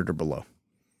 500 or below.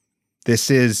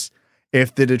 This is,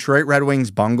 if the Detroit Red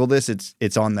Wings bungle this,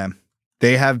 it's on them.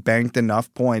 They have banked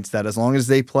enough points that as long as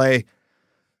they play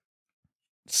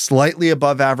slightly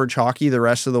above average hockey the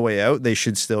rest of the way out, they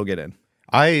should still get in.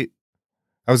 I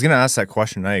was going to ask that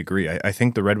question, and I agree. I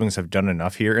think the Red Wings have done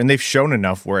enough here, and they've shown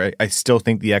enough where I still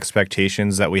think the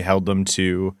expectations that we held them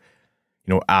to,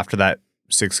 after that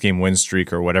 6-game win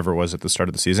streak or whatever it was at the start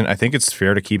of the season, I think it's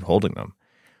fair to keep holding them.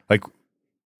 Like,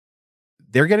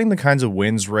 they're getting the kinds of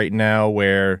wins right now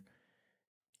where,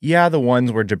 yeah, the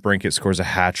ones where DeBrincat scores a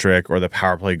hat trick or the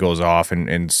power play goes off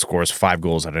and scores 5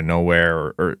 goals out of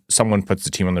nowhere or someone puts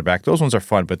the team on their back, those ones are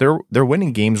fun, but they're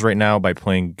winning games right now by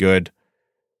playing good,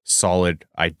 solid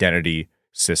identity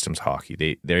systems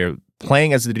hockey. They're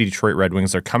playing as the Detroit Red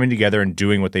Wings. They're coming together and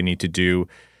doing what they need to do.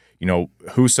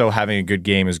 Husso having a good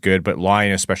game is good, but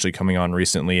Lyon especially coming on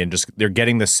recently and just they're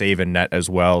getting the save and net as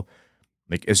well.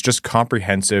 Like, it's just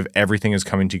comprehensive. Everything is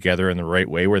coming together in the right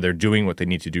way where they're doing what they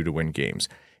need to do to win games.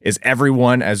 Is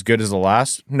everyone as good as the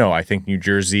last? No, I think New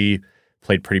Jersey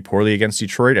played pretty poorly against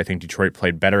Detroit. I think Detroit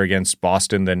played better against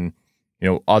Boston than,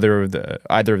 either of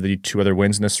the two other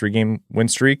wins in this 3-game win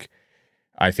streak.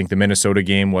 I think the Minnesota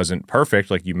game wasn't perfect,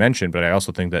 like you mentioned, but I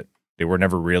also think that they were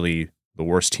never really the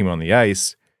worst team on the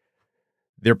ice.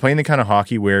 They're playing the kind of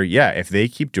hockey where, if they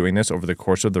keep doing this over the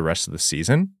course of the rest of the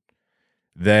season,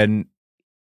 then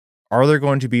are there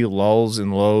going to be lulls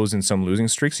and lows and some losing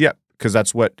streaks? Yeah, because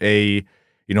that's what a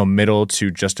middle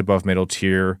to just above middle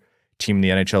tier team in the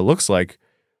NHL looks like.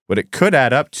 But it could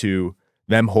add up to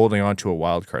them holding on to a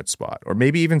wild card spot, or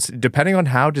maybe even depending on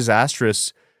how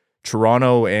disastrous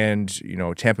Toronto and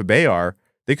Tampa Bay are,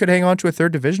 they could hang on to a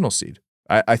third divisional seed.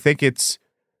 I think it's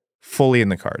fully in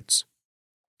the cards.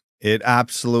 It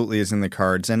absolutely is in the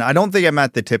cards, and I don't think I'm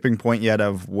at the tipping point yet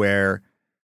of where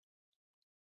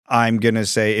I'm going to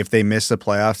say if they miss the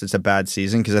playoffs, it's a bad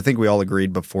season, because I think we all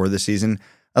agreed before the season,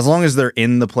 as long as they're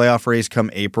in the playoff race come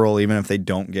April, even if they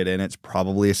don't get in, it's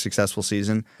probably a successful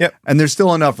season. Yep. And there's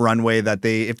still enough runway that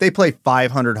if they play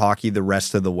 500 hockey the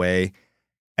rest of the way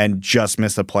and just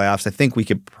miss the playoffs, I think we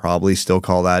could probably still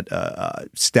call that a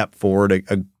step forward,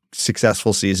 a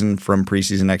successful season from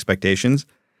preseason expectations.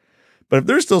 But if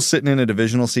they're still sitting in a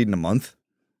divisional seed in a month,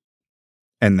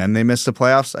 and then they miss the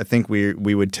playoffs, I think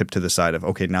we would tip to the side of,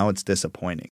 okay, now it's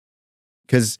disappointing.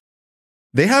 Because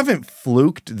they haven't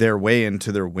fluked their way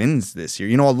into their wins this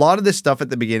year. A lot of this stuff at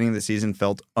the beginning of the season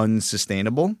felt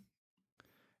unsustainable.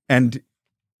 And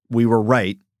we were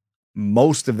right.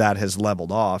 Most of that has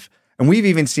leveled off. And we've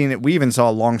even seen it. We even saw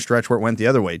a long stretch where it went the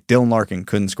other way. Dylan Larkin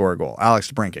couldn't score a goal.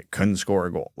 Alex DeBrincat couldn't score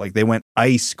a goal. Like, they went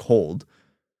ice cold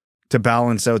to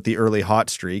balance out the early hot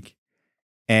streak.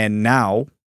 And now,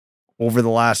 over the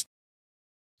last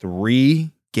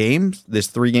 3 games, this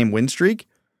 3-game win streak,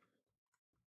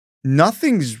 no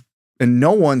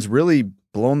one's really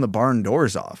blown the barn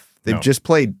doors off. They've just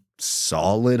played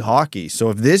solid hockey. So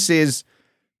if this is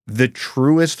the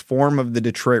truest form of the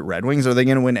Detroit Red Wings, are they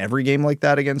going to win every game like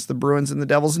that against the Bruins and the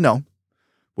Devils? No.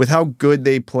 With how good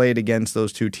they played against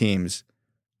those two teams,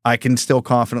 I can still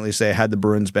confidently say, had the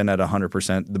Bruins been at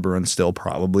 100%, the Bruins still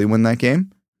probably win that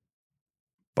game.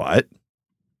 But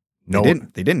they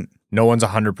didn't. No one's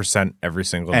 100% every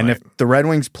single night. And if the Red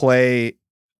Wings play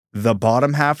the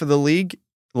bottom half of the league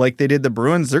like they did the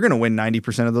Bruins, they're going to win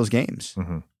 90% of those games.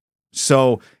 Mm-hmm.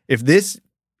 So if this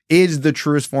is the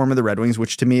truest form of the Red Wings,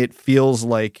 which to me it feels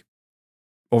like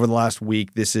over the last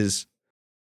week, this is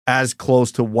as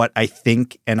close to what I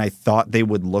think and I thought they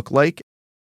would look like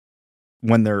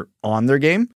when they're on their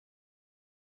game,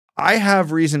 I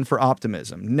have reason for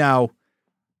optimism. Now,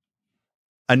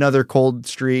 another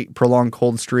prolonged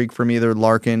cold streak from either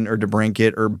Larkin or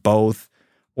DeBrincat or both,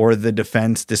 or the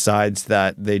defense decides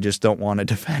that they just don't want to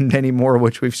defend anymore,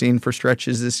 which we've seen for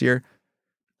stretches this year,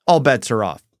 all bets are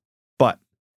off. But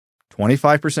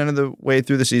 25% of the way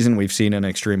through the season, we've seen an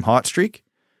extreme hot streak,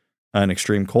 an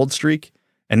extreme cold streak,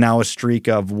 and now a streak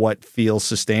of what feels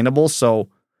sustainable. So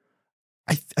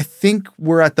I think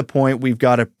we're at the point we've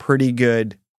got a pretty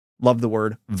good, love the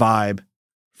word, vibe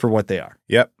for what they are.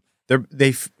 Yep.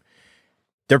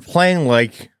 They're playing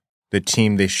like the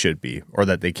team they should be, or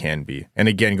that they can be. And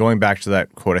again, going back to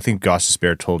that quote, I think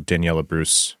Gostisbehere told Daniela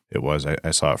Bruce,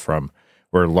 I saw it from,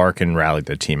 where Larkin rallied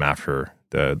the team after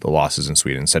the losses in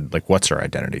Sweden and said, like, what's our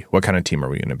identity? What kind of team are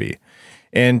we going to be?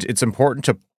 And it's important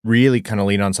to really kind of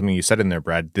lean on something you said in there,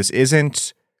 Brad. This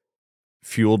isn't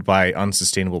fueled by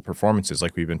unsustainable performances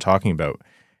like we've been talking about.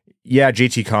 Yeah,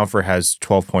 JT Compher has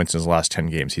 12 points in his last 10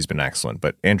 games. He's been excellent,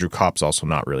 but Andrew Kopp's also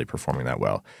not really performing that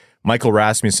well. Michael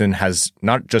Rasmussen has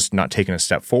not just not taken a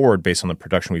step forward based on the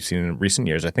production we've seen in recent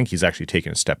years. I think he's actually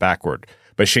taken a step backward.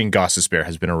 But Shane Gostisbehere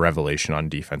has been a revelation on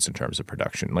defense in terms of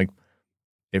production. Like,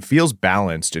 it feels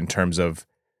balanced in terms of,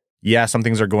 yeah, some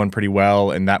things are going pretty well,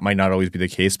 and that might not always be the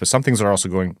case, but some things are also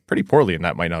going pretty poorly, and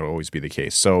that might not always be the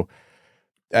case. So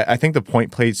I think the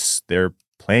point place they're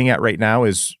playing at right now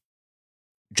is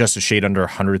just a shade under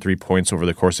 103 points over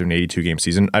the course of an 82-game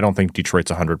season. I don't think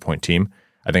Detroit's a 100-point team.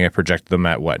 I think I projected them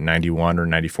at, 91 or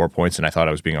 94 points, and I thought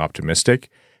I was being optimistic.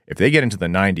 If they get into the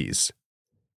 90s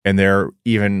and they're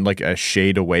even like a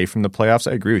shade away from the playoffs,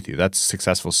 I agree with you. That's a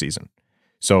successful season.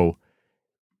 So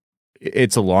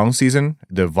it's a long season.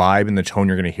 The vibe and the tone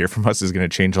you're going to hear from us is going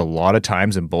to change a lot of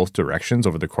times in both directions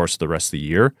over the course of the rest of the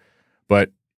year.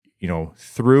 But,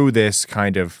 through this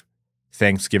kind of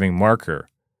Thanksgiving marker,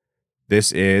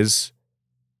 this is,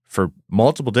 for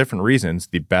multiple different reasons,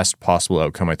 the best possible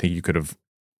outcome I think you could have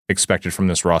expected from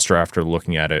this roster after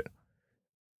looking at it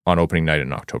on opening night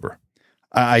in October.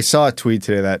 I saw a tweet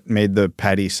today that made the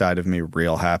petty side of me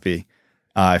real happy.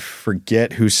 I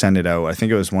forget who sent it out. I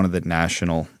think it was one of the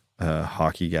national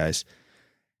hockey guys.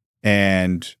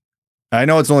 And I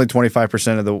know it's only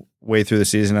 25% of the way through the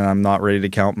season, and I'm not ready to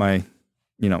count my,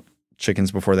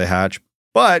 chickens before they hatch.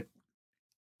 But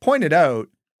pointed out,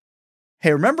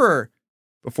 hey, remember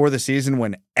before the season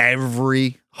when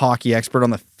every hockey expert on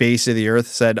the face of the earth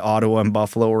said Ottawa and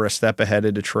Buffalo were a step ahead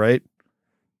of Detroit?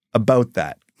 About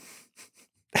that.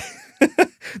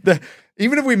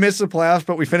 Even if we miss the playoffs,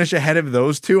 but we finish ahead of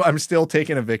those two, I'm still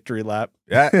taking a victory lap.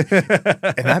 Yeah.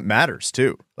 And that matters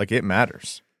too. Like, it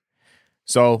matters.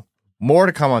 So more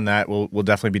to come on that. We'll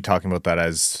definitely be talking about that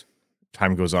as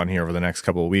time goes on here over the next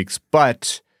couple of weeks.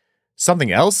 But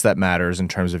something else that matters in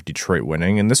terms of Detroit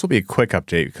winning, and this will be a quick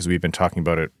update because we've been talking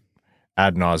about it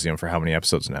ad nauseum for how many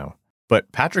episodes now.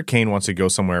 But Patrick Kane wants to go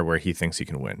somewhere where he thinks he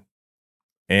can win.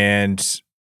 And,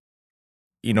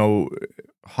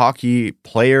 hockey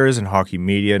players and hockey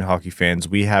media and hockey fans,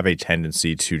 we have a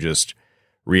tendency to just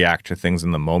react to things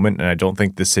in the moment. And I don't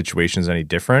think this situation is any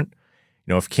different.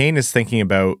 If Kane is thinking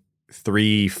about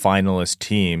 3 finalist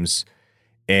teams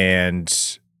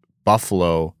and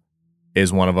Buffalo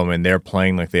is one of them and they're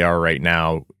playing like they are right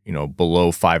now,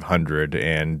 below 500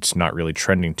 and not really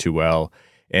trending too well.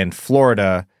 And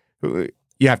Florida,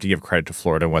 you have to give credit to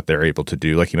Florida and what they're able to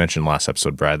do. Like you mentioned last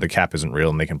episode, Brad, the cap isn't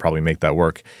real and they can probably make that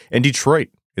work. And Detroit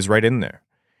is right in there.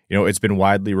 It's been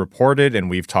widely reported and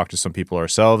we've talked to some people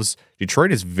ourselves.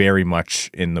 Detroit is very much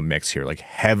in the mix here, like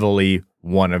heavily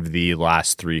one of the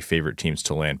last 3 favorite teams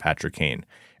to land Patrick Kane.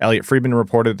 Elliot Friedman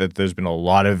reported that there's been a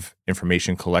lot of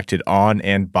information collected on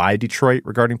and by Detroit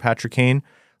regarding Patrick Kane.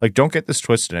 Like, don't get this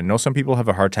twisted. I know some people have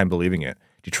a hard time believing it.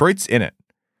 Detroit's in it.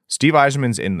 Steve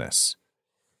Yzerman's in this.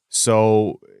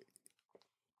 So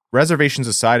reservations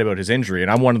aside about his injury,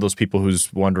 and I'm one of those people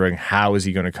who's wondering how is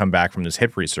he going to come back from this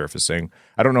hip resurfacing.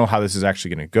 I don't know how this is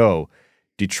actually going to go.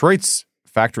 Detroit's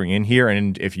factoring in here,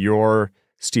 and if you're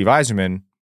Steve Yzerman,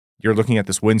 you're looking at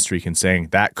this win streak and saying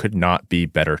that could not be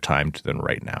better timed than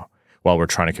right now while we're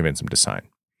trying to convince him to sign.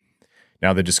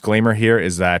 Now, the disclaimer here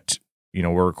is that,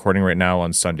 we're recording right now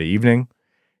on Sunday evening,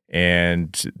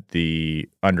 and the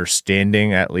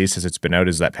understanding, at least as it's been out,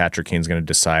 is that Patrick Kane's going to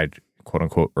decide, quote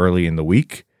unquote, early in the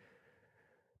week.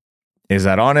 Is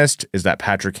that honest? Is that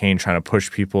Patrick Kane trying to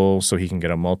push people so he can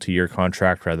get a multi-year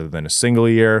contract rather than a single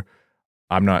year?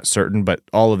 I'm not certain, but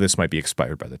all of this might be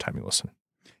expired by the time you listen.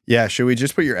 Yeah, should we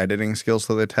just put your editing skills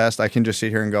to the test? I can just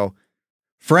sit here and go,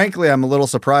 frankly, I'm a little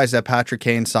surprised that Patrick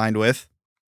Kane signed with.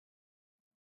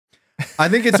 I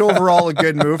think it's overall a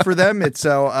good move for them. It's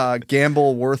a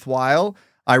gamble worthwhile.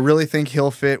 I really think he'll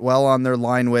fit well on their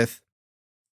line with...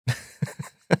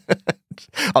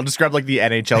 I'll describe like the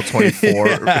NHL 24.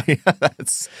 Yeah.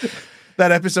 That's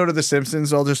that episode of The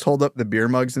Simpsons. I'll just hold up the beer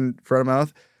mugs in front of my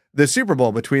mouth. The Super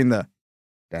Bowl between the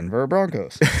Denver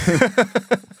Broncos.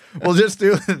 We'll just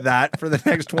do that for the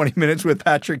next 20 minutes with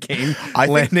Patrick Kane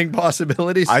landing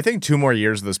possibilities. I think 2 more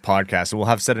years of this podcast and we'll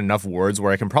have said enough words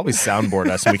where I can probably soundboard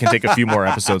us and we can take a few more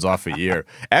episodes off a year.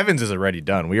 Evans is already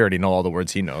done. We already know all the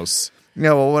words he knows.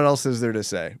 Yeah, well, what else is there to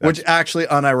say? Which actually,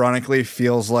 unironically,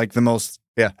 feels like the most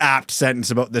apt sentence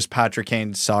about this Patrick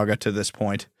Kane saga to this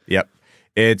point. Yep.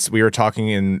 We were talking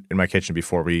in my kitchen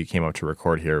before we came up to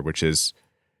record here, which is,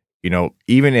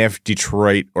 even if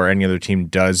Detroit or any other team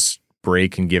does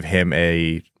break and give him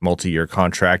a multi-year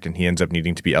contract and he ends up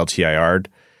needing to be LTIR'd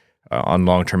on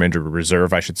long-term injury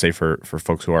reserve, I should say, for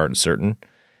folks who aren't certain,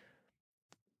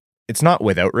 it's not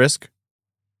without risk,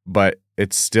 but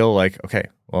it's still like, okay,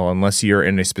 well, unless you're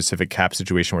in a specific cap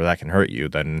situation where that can hurt you,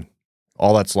 then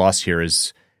all that's lost here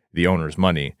is the owner's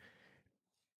money.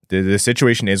 The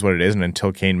situation is what it is, and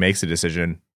until Kane makes a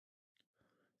decision.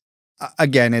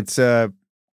 Again, it's a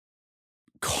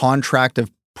contract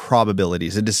of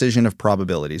probabilities, a decision of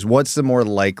probabilities. What's the more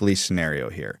likely scenario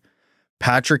here?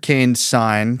 Patrick Kane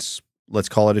signs, let's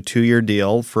call it a 2-year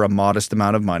deal for a modest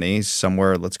amount of money,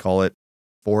 somewhere, let's call it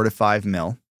 4 to 5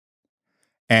 mil,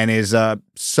 and is a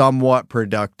somewhat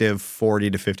productive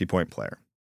 40 to 50 point player.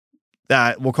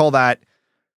 That we'll call that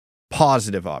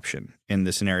positive option in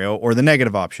this scenario, or the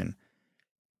negative option.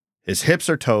 His hips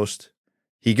are toast.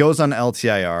 He goes on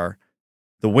LTIR.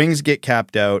 The Wings get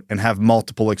capped out and have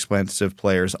multiple expensive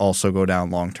players also go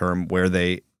down long-term where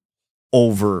they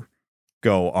over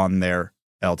go on their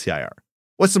LTIR.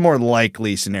 What's the more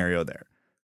likely scenario there?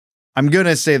 I'm going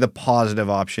to say the positive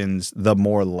option's the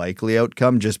more likely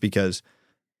outcome just because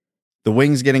the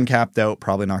Wings getting capped out,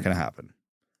 probably not going to happen.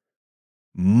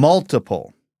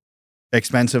 Multiple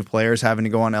expensive players having to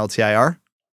go on LTIR,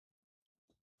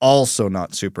 also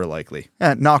not super likely.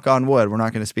 Knock on wood, we're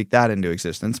not going to speak that into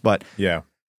existence, but Yeah.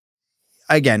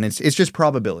 again, it's just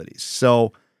probabilities.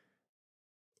 So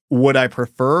would I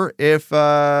prefer if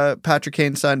Patrick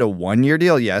Kane signed a 1-year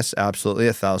deal? Yes, absolutely,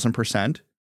 1,000%.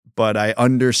 But I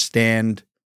understand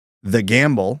the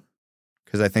gamble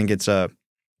because I think it's a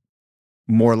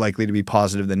more likely to be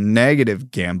positive than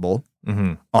negative gamble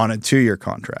on a 2-year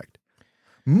contract.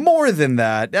 More than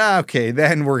that, okay,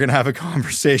 then we're going to have a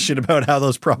conversation about how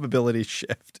those probabilities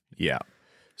shift. Yeah.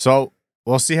 So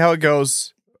we'll see how it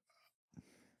goes.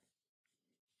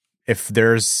 If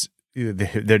there's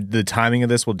the timing of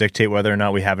this will dictate whether or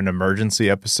not we have an emergency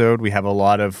episode. We have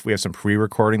some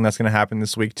pre-recording that's going to happen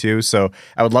this week too. So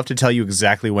I would love to tell you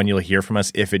exactly when you'll hear from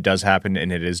us if it does happen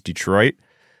and it is Detroit.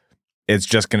 It's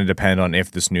just going to depend on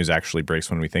if this news actually breaks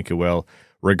when we think it will.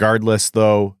 Regardless,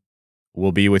 though,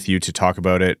 we'll be with you to talk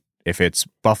about it. If it's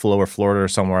Buffalo or Florida or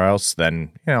somewhere else,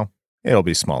 then, it'll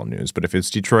be small news. But if it's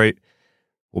Detroit,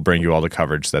 we'll bring you all the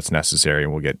coverage that's necessary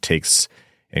and we'll get takes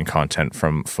and content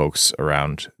from folks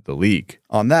around the league.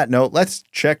 On that note, let's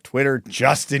check Twitter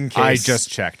just in case. I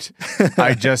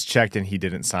just checked and he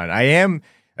didn't sign. I am,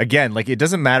 again, it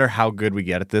doesn't matter how good we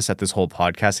get at this whole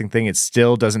podcasting thing. It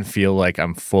still doesn't feel like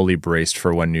I'm fully braced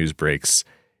for when news breaks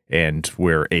and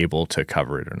we're able to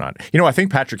cover it or not. I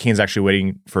think Patrick Kane's actually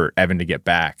waiting for Evan to get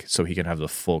back so he can have the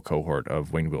full cohort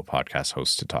of Winged Wheel podcast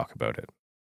hosts to talk about it.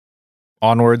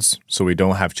 Onwards, so we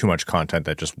don't have too much content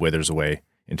that just withers away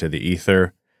into the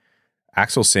ether.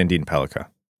 Axel Sandin Pellikka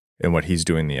and what he's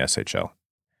doing in the SHL.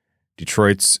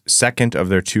 Detroit's second of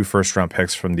their 2 first-round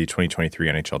picks from the 2023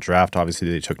 NHL draft. Obviously,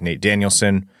 they took Nate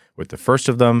Danielson with the first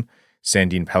of them.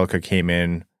 Sandin Pellikka came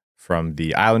in from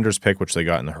the Islanders pick, which they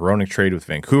got in the Hronek trade with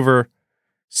Vancouver.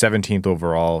 17th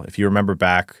overall. If you remember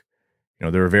back,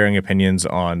 there were varying opinions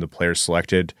on the players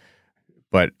selected,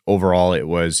 but overall it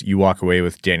was you walk away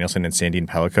with Danielson and Sandin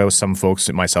Pellikka. Some folks,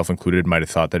 myself included, might have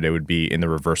thought that it would be in the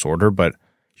reverse order, but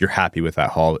you're happy with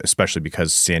that haul, especially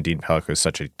because Sandin Pellikka is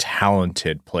such a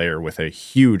talented player with a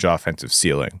huge offensive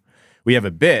ceiling. We have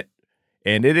a bit,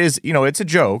 and it is, it's a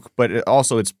joke, but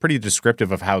it's pretty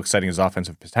descriptive of how exciting his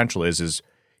offensive potential is,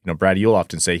 Brad, you'll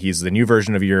often say he's the new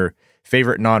version of your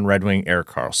favorite non-Red Wing, Erik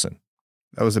Karlsson.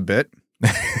 That was a bit.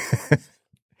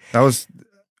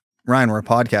 Ryan, we're a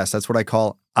podcast. That's what I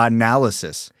call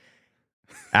analysis.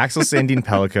 Axel Sandin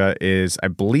Pellikka is, I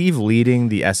believe, leading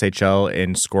the SHL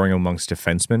in scoring amongst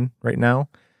defensemen right now.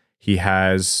 He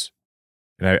has,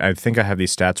 and I think I have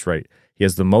these stats right, he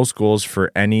has the most goals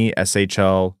for any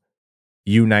SHL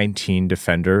U19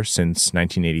 defender since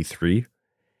 1983.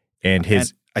 And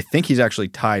I think he's actually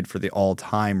tied for the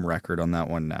all-time record on that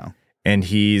one now. And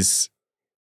his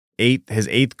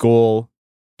 8th goal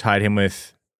tied him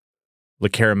with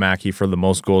Lekaramaki for the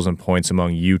most goals and points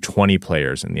among U20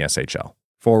 players in the SHL.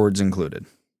 Forwards included.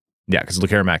 Yeah, because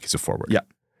Lekaramaki's a forward. Yeah.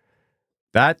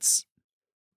 That's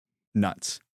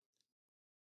nuts.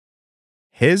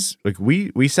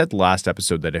 We said last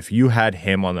episode that if you had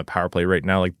him on the power play right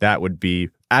now, that would be,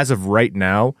 as of right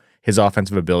now, his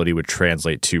offensive ability would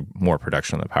translate to more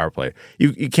production on the power play.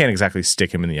 You can't exactly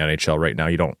stick him in the NHL right now.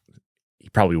 He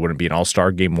probably wouldn't be an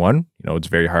all-star game one. It's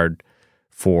very hard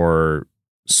for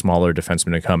smaller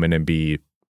defensemen to come in and be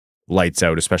lights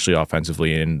out, especially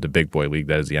offensively in the big boy league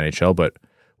that is the NHL. But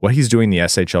what he's doing in the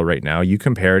SHL right now, you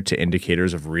compare it to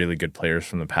indicators of really good players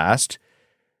from the past.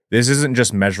 This isn't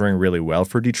just measuring really well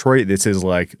for Detroit. This is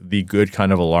the good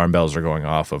kind of alarm bells are going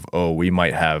off of, we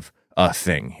might have a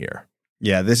thing here.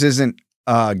 Yeah, this isn't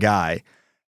a guy.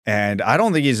 And I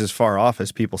don't think he's as far off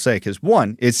as people say, because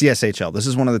one, it's the SHL. This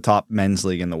is one of the top men's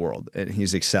league in the world, and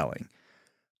he's excelling.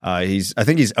 I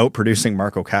think he's outproducing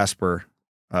Marco Kasper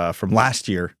from last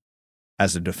year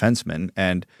as a defenseman.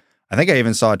 And I think I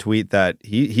even saw a tweet that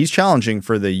he's challenging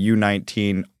for the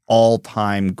U19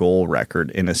 all-time goal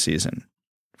record in a season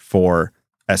for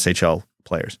SHL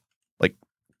players.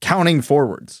 Counting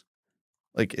forwards.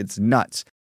 It's nuts.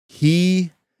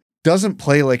 He doesn't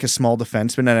play like a small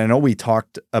defenseman, and I know we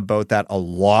talked about that a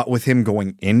lot with him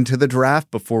going into the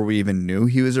draft before we even knew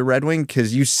he was a Red Wing,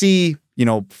 because you see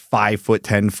 5'10",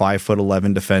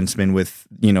 5'11" defensemen with,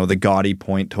 the gaudy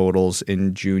point totals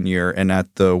in junior and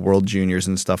at the World Juniors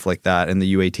and stuff like that and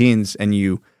the U18s. And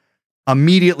you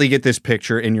immediately get this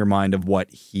picture in your mind of what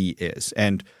he is.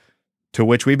 And to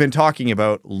which we've been talking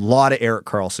about, a lot of Erik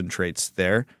Karlsson traits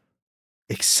there,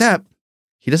 except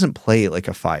he doesn't play like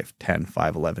a 5'10",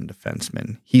 5'11"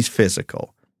 defenseman. He's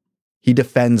physical. He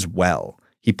defends well.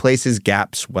 He plays his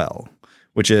gaps well,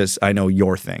 which is, I know,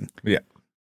 your thing. Yeah.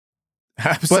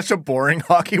 I'm such a boring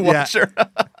hockey watcher. Yeah.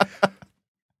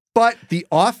 But the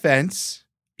offense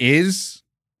is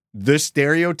the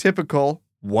stereotypical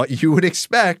what you would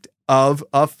expect of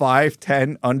a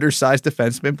 5'10" undersized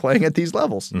defenseman playing at these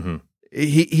levels. Mm-hmm.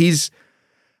 He's,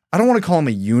 I don't want to call him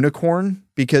a unicorn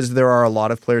because there are a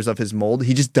lot of players of his mold.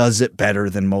 He just does it better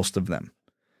than most of them.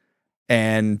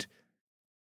 And,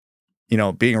 you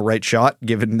know, being a right shot,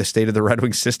 given the state of the Red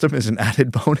Wings system, is an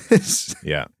added bonus.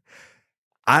 Yeah.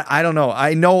 I don't know.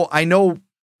 I know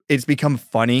it's become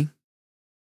funny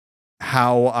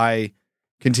how I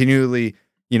continually,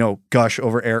 you know, gush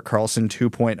over Erik Karlsson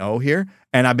 2.0 here.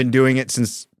 And I've been doing it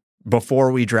since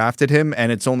before we drafted him,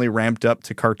 and it's only ramped up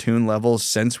to cartoon levels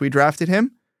since we drafted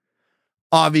him.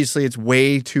 Obviously, it's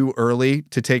way too early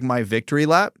to take my victory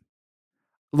lap.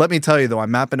 Let me tell you, though,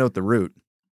 I'm mapping out the route.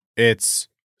 It's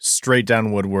straight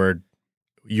down Woodward.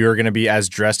 You're going to be as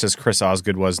dressed as Chris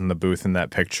Osgood was in the booth in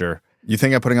that picture. You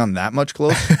think I'm putting on that much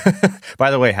clothes?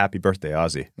 By the way, happy birthday,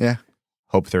 Ozzy. Yeah.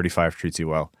 Hope 35 treats you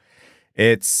well.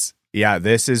 This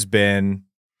has been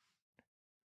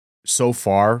so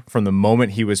far from the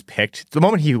moment he was picked, the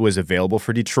moment he was available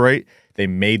for Detroit, they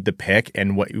made the pick,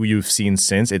 and what you've seen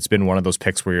since, it's been one of those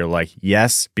picks where you're like,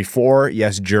 yes, before,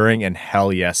 yes, during, and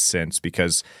hell yes, since,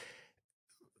 because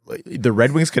the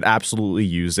Red Wings could absolutely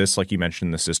use this, like you mentioned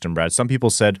in the system, Brad. Some people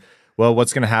said, well,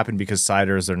 what's going to happen because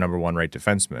Seider is their number one right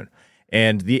defenseman?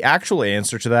 And the actual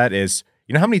answer to that is,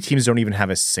 you know how many teams don't even have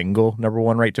a single number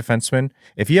one right defenseman?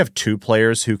 If you have two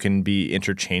players who can be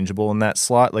interchangeable in that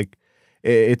slot, like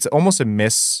it's almost a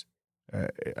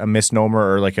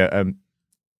misnomer or like a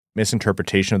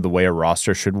misinterpretation of the way a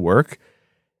roster should work.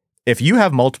 If you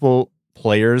have multiple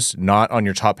players not on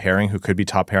your top pairing who could be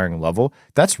top pairing level,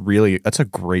 that's a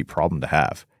great problem to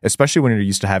have, especially when you're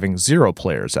used to having 0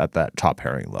 players at that top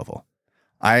pairing level.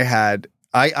 I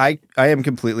am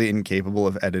completely incapable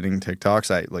of editing TikToks.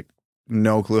 I like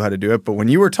no clue how to do it. But when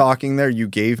you were talking there, you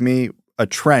gave me a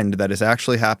trend that is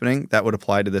actually happening that would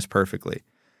apply to this perfectly.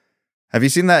 Have you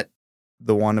seen that?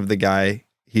 The one of the guy,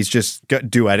 he's just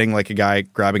duetting like a guy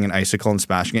grabbing an icicle and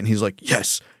smashing it. And he's like,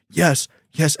 yes, yes,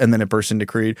 yes. And then it bursts into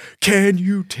Creed. Can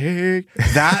you take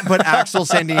that? But Axel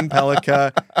Sandin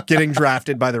Pellikka getting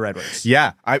drafted by the Red Wings.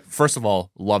 Yeah. I, first of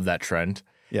all, love that trend.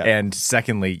 Yeah. And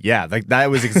secondly, yeah, like that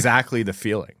was exactly the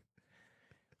feeling.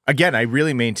 Again, I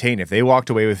really maintain if they walked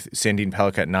away with Sandin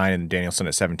Pellikka at 9 and Danielson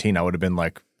at 17, I would have been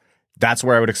like, that's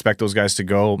where I would expect those guys to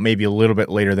go, maybe a little bit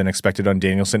later than expected on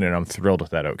Danielson, and I'm thrilled with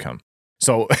that outcome.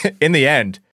 So in the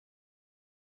end,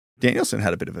 Danielson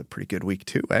had a bit of a pretty good week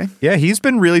too, eh? Yeah, he's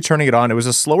been really turning it on. It was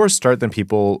a slower start than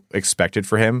people expected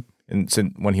for him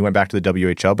when he went back to the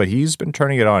WHL, but he's been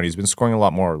turning it on. He's been scoring a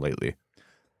lot more lately.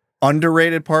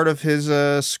 Underrated part of his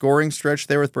scoring stretch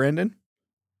there with Brandon,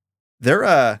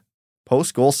 their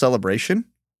post-goal celebration,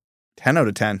 10 out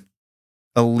of 10.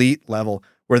 Elite level,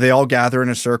 where they all gather in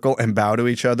a circle and bow to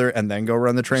each other and then go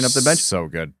run the train up the bench. So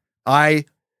good. I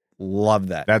love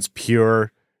that. That's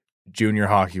pure junior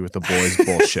hockey with the boys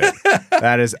bullshit.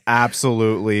 That is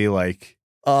absolutely like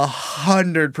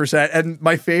 100%. And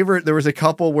my favorite, there was a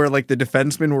couple where like the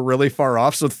defensemen were really far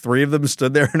off, so 3 of them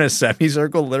stood there in a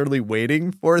semicircle, literally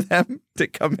waiting for them to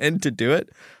come in to do it.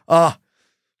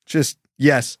 Just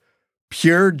yes,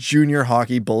 pure junior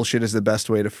hockey bullshit is the best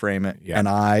way to frame it, and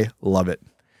I love it.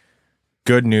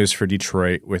 Good news for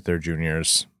Detroit with their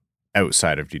juniors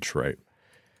outside of Detroit.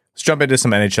 Let's jump into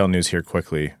some NHL news here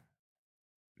quickly.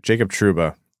 Jacob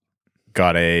Trouba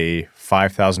got a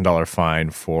 $5,000 fine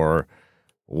for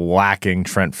whacking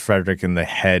Trent Frederick in the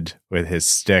head with his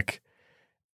stick.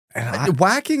 And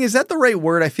whacking, is that the right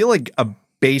word? I feel like a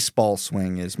baseball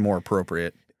swing is more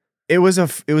appropriate. It was a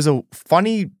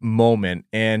funny moment,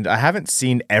 and I haven't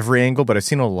seen every angle, but I've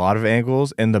seen a lot of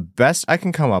angles, and the best I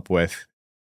can come up with,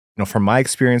 you know, from my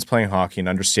experience playing hockey and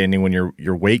understanding when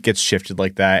your weight gets shifted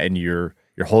like that and you're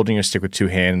holding your stick with 2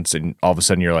 hands and all of a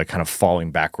sudden you're like kind of falling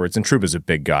backwards, and Trouba's a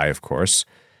big guy, of course.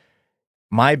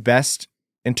 My best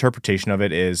interpretation of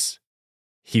it is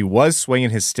he was swinging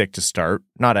his stick to start,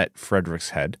 not at Frederick's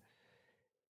head.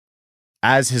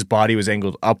 As his body was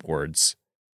angled upwards,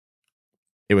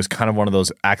 it was kind of one of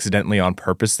those accidentally on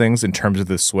purpose things in terms of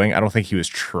the swing. I don't think he was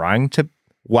trying to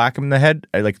whack him in the head.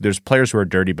 Like, there's players who are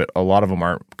dirty, but a lot of them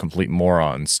aren't complete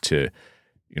morons to,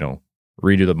 you know,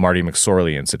 redo the Marty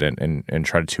McSorley incident and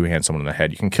try to 2-hand someone in the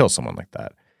head. You can kill someone like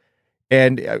that.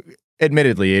 And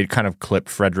admittedly, it kind of clipped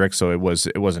Frederick, so it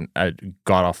wasn't a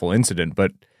god-awful incident,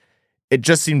 but it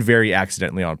just seemed very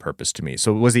accidentally on purpose to me.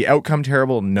 So was the outcome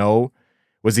terrible? No.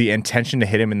 Was the intention to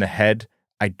hit him in the head?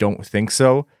 I don't think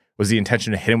so. Was the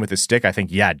intention to hit him with a stick? I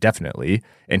think, yeah, definitely.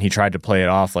 And he tried to play it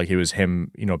off like it was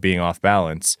him, you know, being off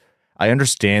balance. I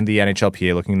understand the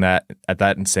NHLPA looking at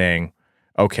that and saying,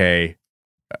 okay,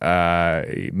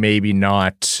 maybe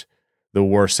not the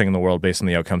worst thing in the world based on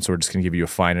the outcome, so we're just going to give you a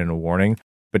fine and a warning.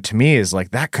 But to me, is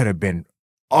like, that could have been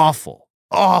awful.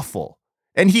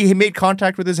 And he made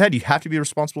contact with his head. You have to be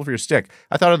responsible for your stick.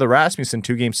 I thought of the Rasmussen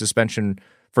 2-game suspension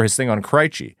for his thing on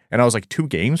Krejci, and I was like, 2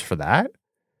 games for that?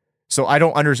 So I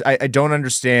don't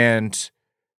understand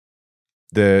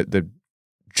the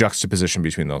juxtaposition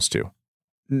between those two.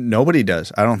 Nobody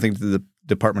does. I don't think the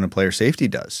Department of Player Safety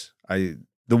does.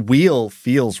 The wheel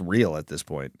feels real at this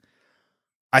point.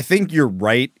 I think you're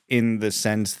right in the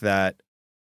sense that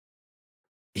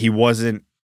he wasn't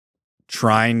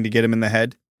trying to get him in the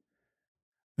head.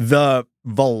 The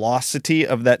velocity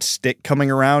of that stick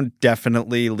coming around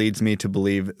definitely leads me to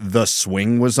believe the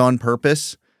swing was on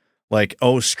purpose. Like,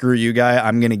 oh, screw you, guy.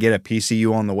 I'm going to get a piece of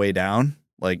you on the way down.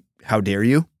 Like, how dare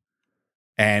you?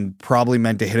 And probably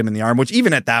meant to hit him in the arm, which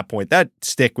even at that point, that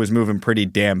stick was moving pretty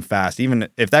damn fast. Even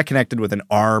if that connected with an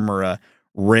arm or a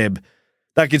rib,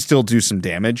 that could still do some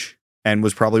damage and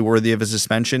was probably worthy of a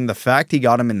suspension. The fact he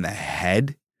got him in the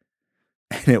head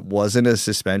and it wasn't a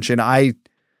suspension, I'm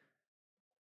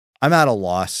at a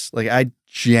loss. Like, I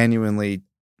genuinely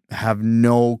have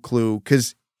no clue.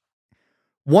 Because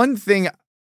one thing,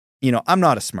 I'm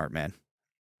not a smart man.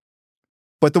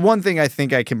 But the one thing I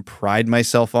think I can pride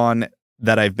myself on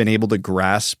that I've been able to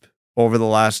grasp over the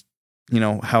last,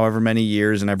 however many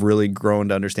years, and I've really grown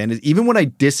to understand, is even when I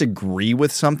disagree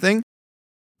with something,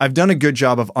 I've done a good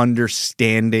job of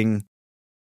understanding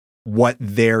what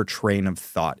their train of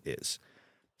thought is.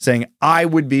 Saying, I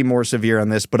would be more severe on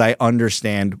this, but I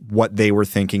understand what they were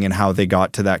thinking and how they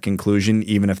got to that conclusion,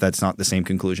 even if that's not the same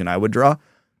conclusion I would draw.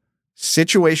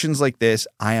 Situations like this,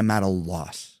 I am at a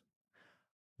loss.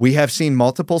 We have seen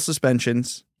multiple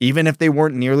suspensions, even if they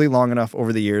weren't nearly long enough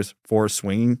over the years, for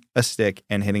swinging a stick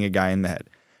and hitting a guy in the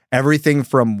head. Everything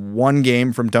from 1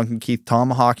 game from Duncan Keith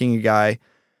tomahawking a guy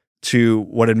to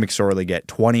what did McSorley get?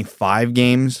 25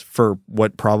 games for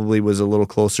what probably was a little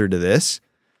closer to this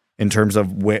in terms of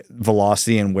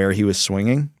velocity and where he was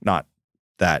swinging. Not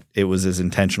that it was as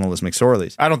intentional as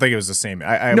McSorley's. I don't think it was the same.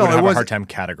 I would have a hard time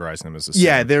categorizing them as the same.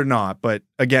 Yeah, they're not. But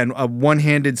again, a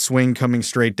one-handed swing coming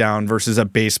straight down versus a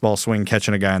baseball swing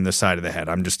catching a guy on the side of the head.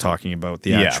 I'm just talking about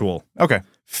the actual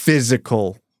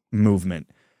physical movement.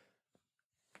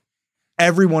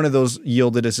 Every one of those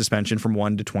yielded a suspension from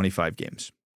 1 to 25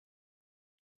 games.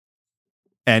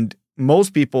 And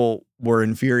most people were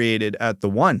infuriated at the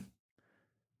 1.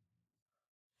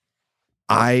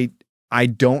 I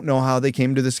don't know how they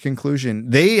came to this conclusion.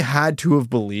 They had to have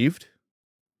believed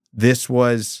this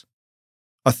was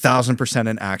 1,000%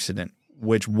 an accident,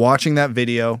 which, watching that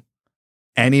video,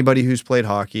 anybody who's played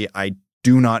hockey, I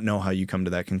do not know how you come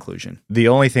to that conclusion. The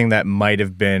only thing that might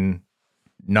have been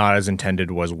not as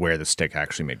intended was where the stick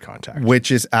actually made contact.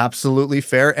 Which is absolutely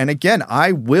fair. And again,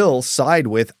 I will side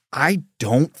with, I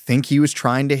don't think he was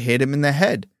trying to hit him in the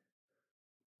head.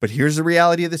 But here's the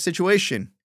reality of the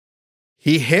situation.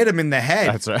 He hit him in the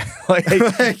head. That's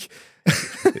right.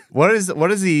 What is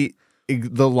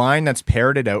the line that's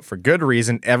parroted out for good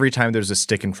reason every time there's a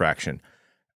stick infraction?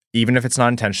 Even if it's not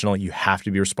intentional, you have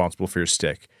to be responsible for your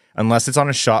stick. Unless it's on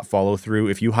a shot follow through,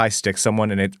 if you high stick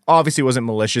someone and it obviously wasn't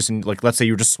malicious, and like, let's say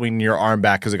you were just swinging your arm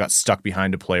back because it got stuck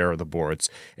behind a player or the boards,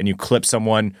 and you clip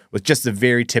someone with just the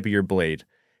very tip of your blade.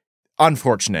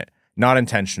 Unfortunate, not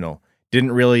intentional.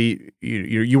 Didn't really,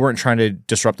 you weren't trying to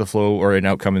disrupt the flow or an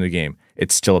outcome in the game.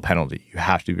 It's still a penalty. You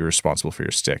have to be responsible for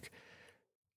your stick.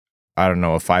 I don't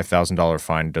know, a $5,000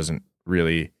 fine doesn't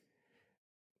really.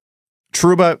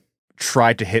 Trouba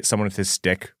tried to hit someone with his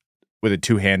stick with a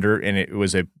 2-hander, and it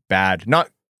was a bad,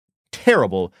 not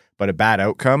terrible, but a bad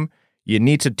outcome. You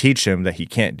need to teach him that he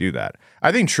can't do that.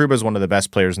 I think Trouba is one of the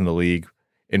best players in the league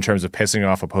in terms of pissing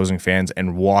off opposing fans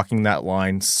and walking that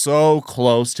line so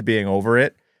close to being over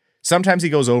it. Sometimes he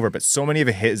goes over, but so many of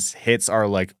his hits are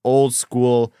like old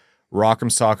school rock'em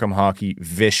sock'em hockey,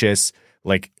 vicious.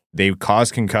 Like, they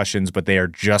cause concussions, but they are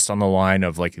just on the line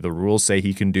of, like, the rules say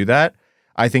he can do that.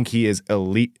 I think he is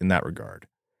elite in that regard.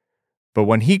 But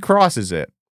when he crosses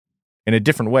it in a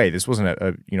different way, this wasn't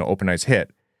a open ice hit.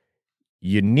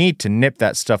 You need to nip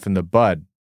that stuff in the bud.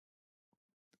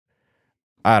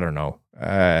 I don't know.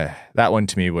 That one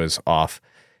to me was off.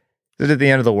 Is it at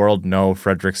the end of the world? No.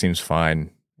 Frederick seems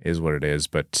fine. Is what it is,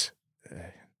 but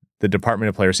the Department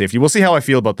of Player Safety, we'll see how I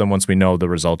feel about them once we know the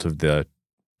result of the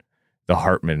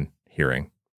Hartman hearing.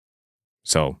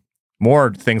 So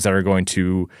more things that are going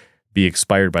to be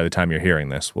expired by the time you're hearing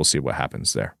this. We'll see what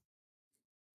happens there.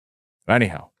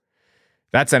 Anyhow,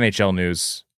 that's NHL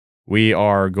news. We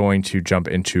are going to jump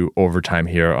into overtime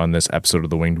here on this episode of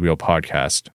the Winged Wheel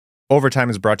podcast. Overtime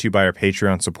is brought to you by our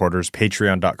Patreon supporters,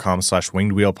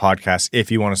 patreon.com/Winged Wheel Podcast.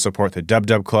 If you want to support the Dub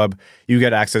Dub Club, you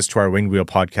get access to our Winged Wheel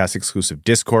Podcast exclusive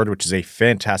Discord, which is a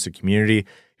fantastic community.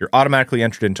 You're automatically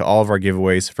entered into all of our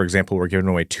giveaways. For example, we're giving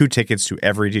away 2 tickets to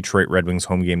every Detroit Red Wings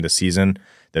home game this season,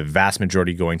 the vast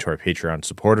majority going to our Patreon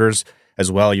supporters. As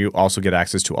well, you also get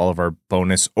access to all of our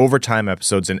bonus overtime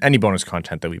episodes and any bonus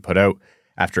content that we put out.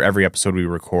 After every episode, we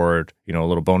record, a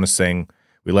little bonus thing.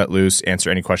 We let loose, answer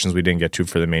any questions we didn't get to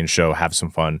for the main show, have some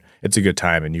fun. It's a good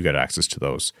time, and you get access to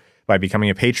those. By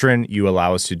becoming a patron, you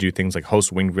allow us to do things like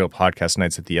host Winged Wheel podcast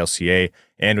nights at the LCA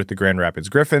and with the Grand Rapids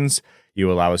Griffins.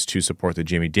 You allow us to support the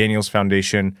Jamie Daniels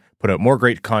Foundation, put out more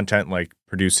great content like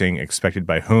producing Expected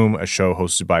by Whom, a show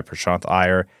hosted by Prashanth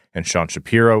Iyer and Sean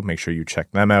Shapiro. Make sure you check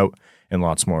them out, and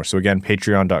lots more. So again,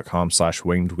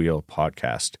 patreon.com/Winged Wheel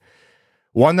Podcast.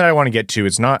 One that I want to get to,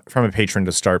 it's not from a patron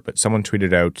to start, but someone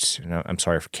tweeted out, I'm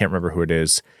sorry, I can't remember who it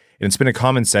is. And it's been a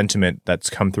common sentiment that's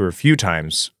come through a few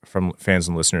times from fans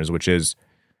and listeners, which is,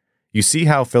 you see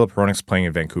how Filip Hronek's playing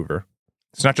in Vancouver.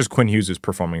 It's not just Quinn Hughes who's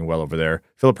performing well over there.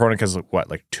 Filip Hronek has,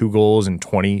 2 goals and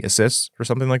 20 assists or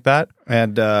something like that?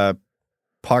 And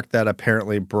puck that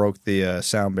apparently broke the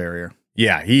sound barrier.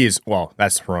 Yeah,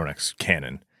 that's Hronek's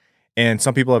cannon. And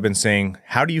some people have been saying,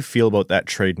 how do you feel about that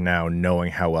trade now,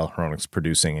 knowing how well Hronek's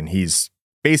producing? And he's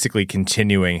basically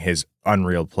continuing his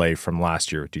unreal play from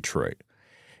last year at Detroit.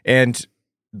 And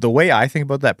the way I think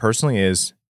about that personally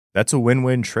is that's a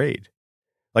win-win trade.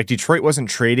 Detroit wasn't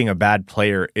trading a bad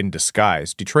player in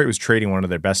disguise. Detroit was trading one of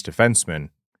their best defensemen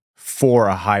for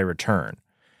a high return.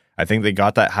 I think they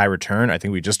got that high return. I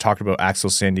think we just talked about Axel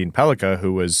Sandin-Pellikka,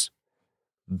 who was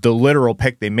the literal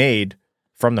pick they made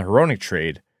from the Hronek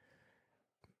trade.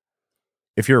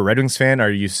 If you're a Red Wings fan, are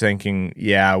you thinking,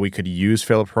 yeah, we could use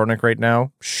Filip Hronek right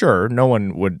now? Sure. No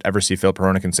one would ever see Filip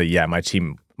Hronek and say, yeah, my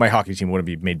hockey team wouldn't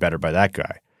be made better by that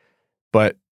guy.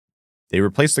 But they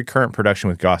replaced the current production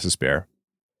with Gostisbehere,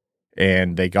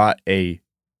 and they got a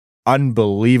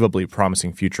unbelievably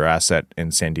promising future asset in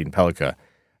Sandin-Pellikka.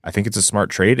 I think it's a smart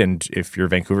trade, and if you're a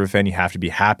Vancouver fan, you have to be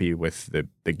happy with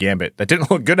the gambit. That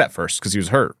didn't look good at first because he was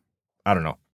hurt. I don't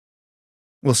know.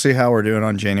 We'll see how we're doing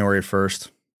on January 1st.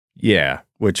 Yeah.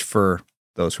 Which, for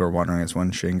those who are wondering, is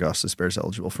when Shane Gostisbehere is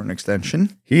eligible for an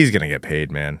extension. He's going to get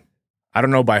paid, man. I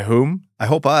don't know by whom. I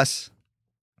hope us.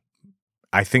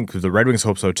 I think the Red Wings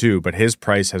hope so too, but his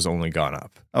price has only gone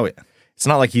up. Oh, yeah. It's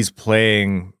not like he's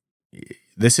playing.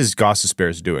 This is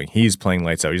Gostisbehere's doing. He's playing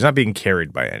lights out. He's not being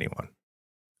carried by anyone.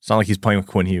 It's not like he's playing with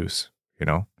Quinn Hughes,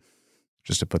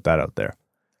 just to put that out there.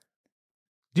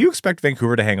 Do you expect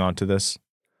Vancouver to hang on to this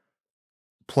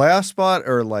playoff spot,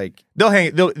 or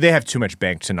they have too much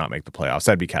bank to not make the playoffs?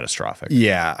 That'd be catastrophic.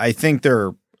 Yeah, I think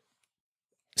they're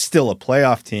still a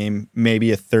playoff team,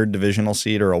 maybe a third divisional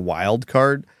seed or a wild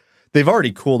card. They've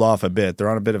already cooled off a bit. They're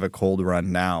on a bit of a cold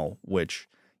run now, which,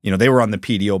 they were on the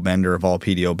PDO bender of all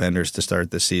PDO benders to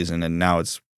start this season, and now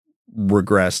it's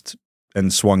regressed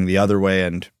and swung the other way,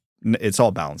 and it's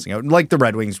all balancing out. Like the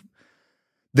Red Wings,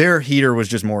 their heater was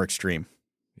just more extreme.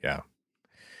 Yeah.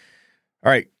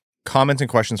 All right. Comments and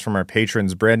questions from our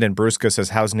patrons. Brandon Bruska says,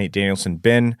 how's Nate Danielson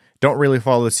been? Don't really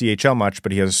follow the CHL much,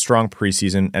 but he has a strong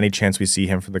preseason. Any chance we see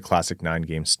him for the classic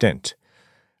 9-game stint?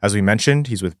 As we mentioned,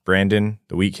 he's with Brandon,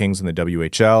 the Wheat Kings, and the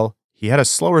WHL. He had a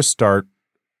slower start.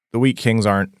 The Wheat Kings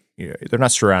they're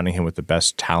not surrounding him with the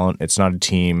best talent. It's not a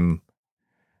team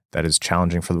that is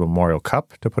challenging for the Memorial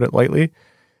Cup, to put it lightly.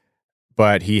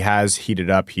 But he has heated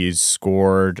up. He's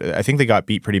scored. I think they got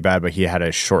beat pretty bad, but he had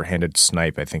a shorthanded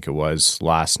snipe, I think it was,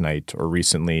 last night or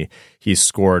recently. He's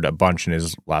scored a bunch in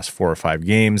his last 4 or 5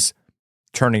 games,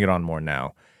 turning it on more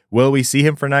now. Will we see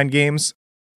him for 9 games?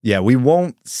 Yeah, we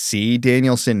won't see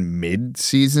Danielson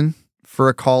mid-season for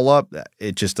a call-up.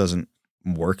 It just doesn't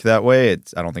work that way.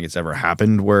 I don't think it's ever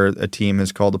happened where a team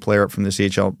has called a player up from the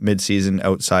CHL mid-season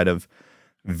outside of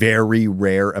very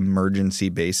rare emergency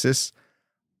basis.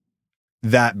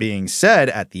 That being said,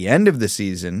 at the end of the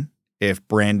season, if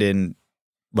Brandon,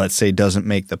 let's say, doesn't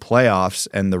make the playoffs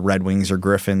and the Red Wings or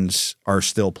Griffins are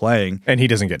still playing, and he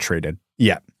doesn't get traded,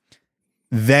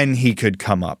 then he could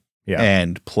come up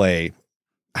and play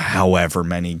however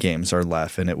many games are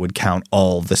left, and it would count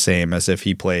all the same as if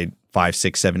he played 5,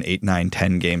 6, 7, 8, 9,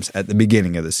 10 games at the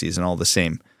beginning of the season. All the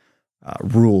same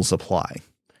rules apply.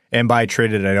 And by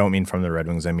traded, I don't mean from the Red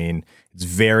Wings. I mean, it's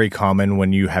very common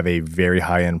when you have a very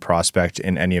high-end prospect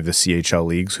in any of the CHL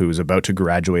leagues who is about to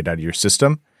graduate out of your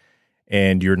system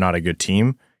and you're not a good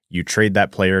team, you trade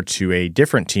that player to a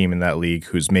different team in that league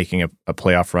who's making a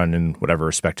playoff run in whatever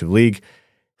respective league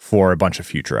for a bunch of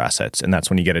future assets. And that's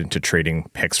when you get into trading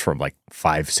picks from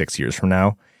 5, 6 years from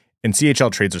now. And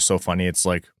CHL trades are so funny. It's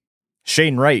like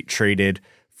Shane Wright traded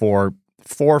for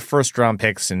 4 first-round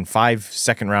picks and 5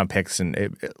 second-round picks, and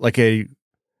it looks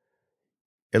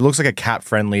like a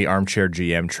cap-friendly armchair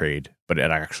GM trade, but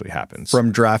it actually happens.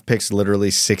 From draft picks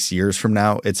literally 6 years from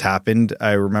now, it's happened.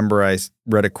 I remember I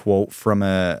read a quote from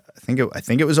I think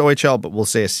it was OHL, but we'll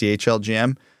say a CHL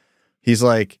GM. He's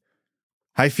like,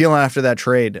 how you feeling after that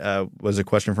trade? Was a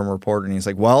question from a reporter, and he's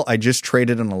like, well, I just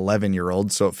traded an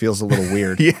 11-year-old, so it feels a little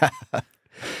weird. Yeah.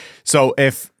 So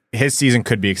if his season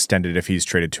could be extended if he's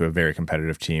traded to a very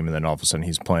competitive team, and then all of a sudden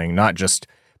he's playing not just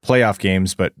playoff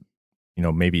games, but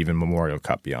maybe even Memorial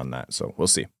Cup beyond that. So we'll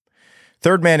see.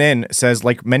 Third Man In says,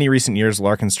 like many recent years,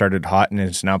 Larkin started hot and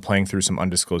is now playing through some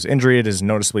undisclosed injury. It is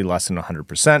noticeably less than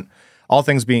 100%. All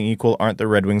things being equal, aren't the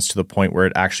Red Wings to the point where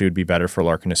it actually would be better for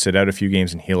Larkin to sit out a few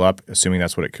games and heal up, assuming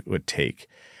that's what it would take?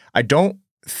 I don't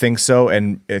think so,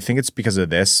 and I think it's because of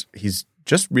this. He's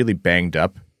just really banged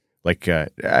up.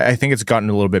 I think it's gotten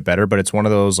a little bit better, but it's one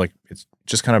of those, it's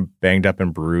just kind of banged up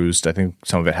and bruised. I think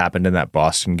some of it happened in that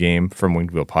Boston game from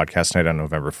Winged Wheel Podcast Night on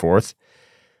November 4th.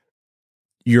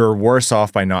 You're worse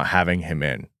off by not having him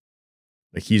in.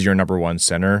 He's your number one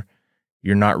center.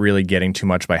 You're not really getting too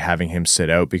much by having him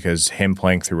sit out because him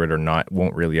playing through it or not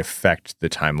won't really affect the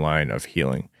timeline of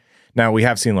healing. Now, we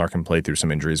have seen Larkin play through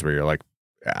some injuries where you're like,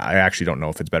 I actually don't know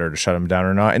if it's better to shut him down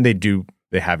or not. And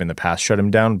they have in the past shut him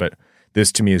down, but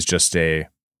this to me is just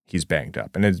he's banged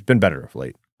up, and it's been better of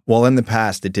late. Well, in the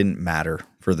past, it didn't matter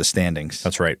for the standings.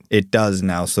 That's right. It does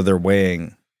now, so they're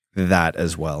weighing that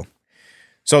as well.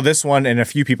 So this one, and a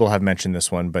few people have mentioned this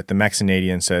one, but the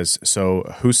Mexinadian says, so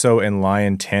Husso and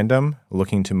Lyon tandem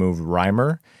looking to move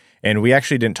Reimer. And we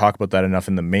actually didn't talk about that enough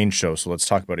in the main show, so let's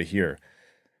talk about it here.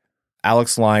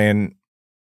 Alex Lyon,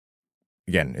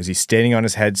 again, is he standing on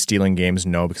his head stealing games?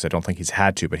 No, because I don't think he's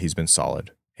had to, but he's been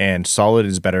solid. And solid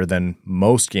is better than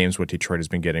most games what Detroit has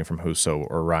been getting from Husso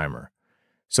or Reimer.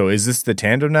 So is this the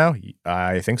tandem now?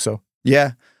 I think so.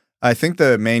 Yeah. I think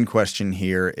the main question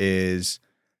here is,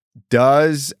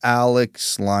 does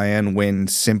Alex Lyon win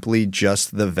simply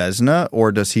just the Vezina,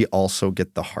 or does he also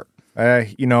get the Hart?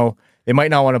 They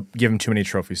might not want to give him too many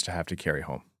trophies to have to carry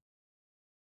home.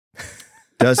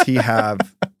 Does he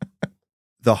have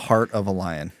the heart of a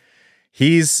lion?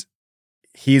 He's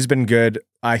been good.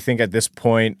 I think at this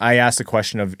point, I asked the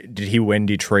question of, did he win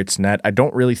Detroit's net? I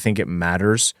don't really think it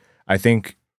matters. I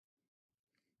think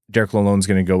Derek Lalonde's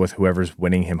going to go with whoever's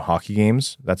winning him hockey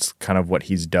games. That's kind of what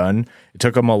he's done. It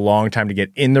took him a long time to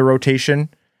get in the rotation.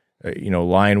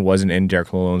 Lyon wasn't in Derek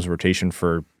Lalonde's rotation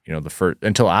for, the first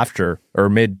until after or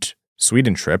mid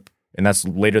Sweden trip. And that's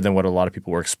later than what a lot of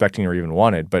people were expecting or even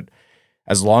wanted. But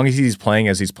as long as he's playing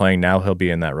as he's playing now, he'll be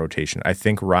in that rotation. I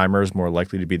think Reimer is more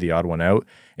likely to be the odd one out.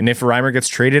 And if Reimer gets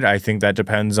traded, I think that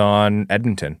depends on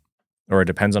Edmonton, or it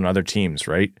depends on other teams,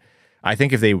 right? I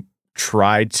think if they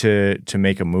tried to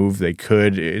make a move, they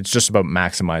could. It's just about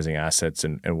maximizing assets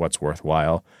and what's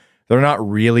worthwhile. They're not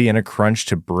really in a crunch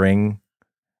to bring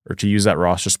or to use that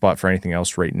roster spot for anything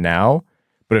else right now.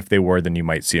 But if they were, then you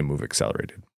might see a move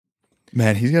accelerated.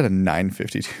 Man, he's got a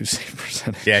 .952 save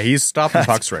percentage. Yeah, he's stopping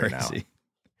pucks right now.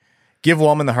 Give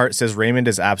Wallman the Heart says, Raymond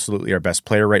is absolutely our best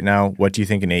player right now. What do you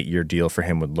think an 8-year deal for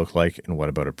him would look like? And what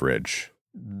about a bridge?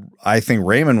 I think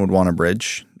Raymond would want a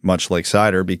bridge, much like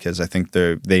Sider, because I think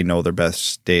they know their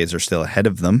best days are still ahead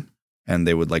of them, and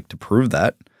they would like to prove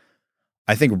that.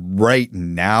 I think right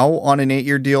now on an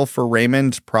 8-year deal for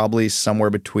Raymond, probably somewhere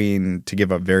between, to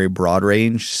give a very broad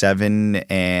range, 7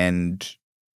 and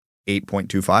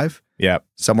 8.25. Yeah.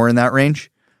 Somewhere in that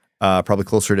range. Probably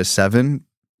closer to 7.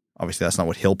 Obviously, that's not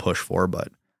what he'll push for, but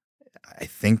I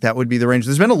think that would be the range.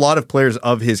 There's been a lot of players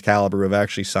of his caliber who have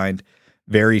actually signed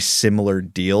very similar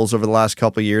deals over the last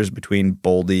couple of years between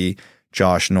Boldy,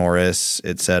 Josh Norris,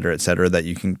 et cetera, that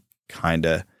you can kind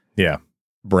of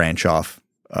branch off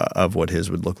of what his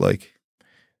would look like.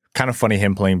 Kind of funny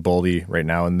him playing Boldy right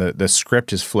now, and the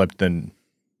script is flipped than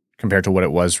compared to what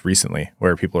it was recently,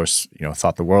 where people are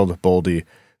thought the world of Boldy,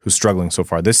 who's struggling so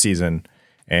far this season,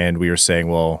 and we were saying,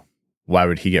 well, why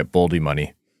would he get Boldy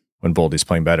money when Boldy's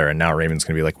playing better? And now Raymond's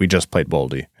going to be like, we just played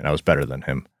Boldy, and I was better than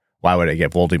him. Why would I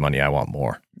get Boldy money? I want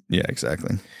more. Yeah,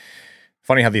 exactly.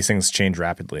 Funny how these things change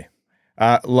rapidly.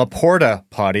 Laporta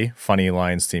Potty, funny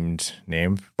Lions-themed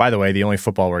name. By the way, the only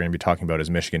football we're going to be talking about is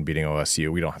Michigan beating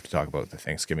OSU. We don't have to talk about the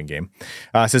Thanksgiving game.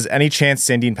 Says, any chance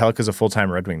Sandin Pellikka is a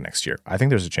full-time Red Wing next year? I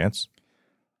think there's a chance.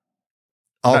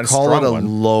 I'll call it a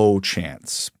low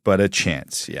chance, but a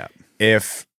chance, yeah.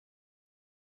 If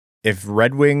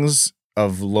Red Wings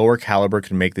of lower caliber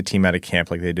can make the team out of camp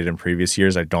like they did in previous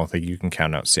years, I don't think you can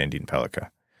count out Sandin Pellikka.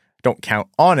 Don't count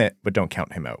on it, but don't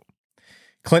count him out.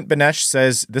 Clint Benesh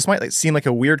says, this might seem like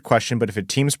a weird question, but if a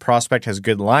team's prospect has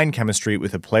good line chemistry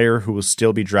with a player who will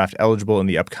still be draft eligible in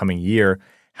the upcoming year,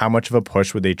 how much of a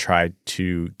push would they try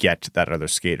to get that other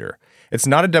skater? It's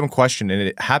not a dumb question, and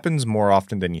it happens more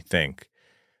often than you think.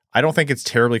 I don't think it's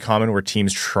terribly common where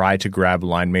teams try to grab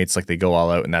line mates like they go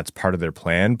all out and that's part of their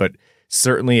plan, but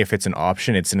certainly if it's an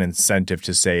option, it's an incentive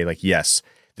to say, like, yes,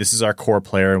 this is our core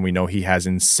player and we know he has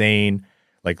insane,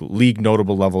 like, league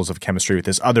notable levels of chemistry with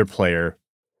this other player.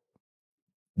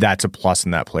 That's a plus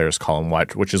in that player's column,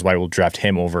 which is why we'll draft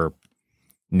him over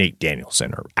Nate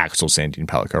Danielson or Axel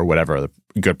Sandin-Pellikka or whatever other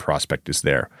good prospect is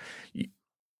there.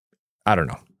 I don't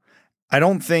know. I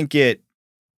don't think it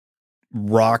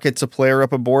rockets a player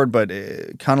up a board, but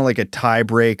kind of like a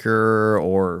tiebreaker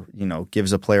or,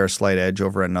 gives a player a slight edge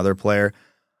over another player.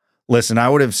 Listen, I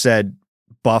would have said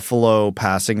Buffalo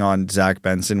passing on Zach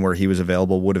Benson where he was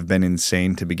available would have been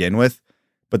insane to begin with.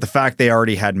 But the fact they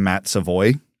already had Matt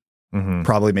Savoy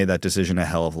probably made that decision a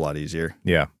hell of a lot easier.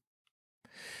 Yeah.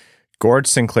 Gord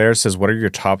Sinclair says, what are your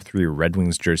top 3 Red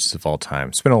Wings jerseys of all time?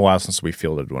 It's been a while since we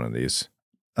fielded one of these.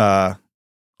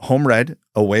 Home red,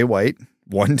 away white,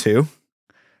 1-2.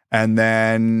 And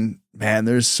then, man,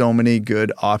 there's so many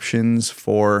good options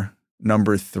for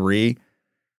number 3.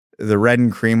 The red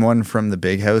and cream one from the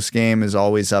Big House game is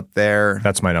always up there.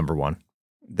 That's my number 1.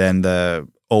 Then the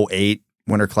 08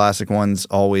 Winter Classic one's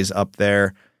always up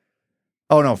there.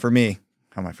 Oh, no, for me,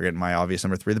 how am I forgetting my obvious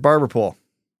number 3? The Barber Pole.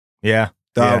 Yeah.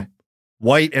 The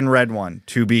white and red one,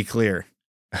 to be clear.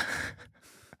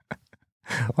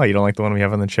 Oh, you don't like the one we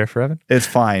have on the chair for Evan? It's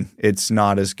fine. It's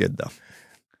not as good, though.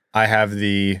 I have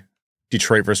the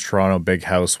Detroit versus Toronto Big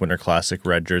House Winter Classic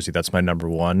red jersey. That's my number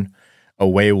 1.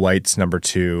 Away white's number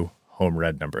 2. Home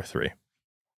red number 3.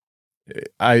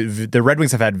 The Red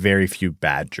Wings have had very few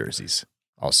bad jerseys,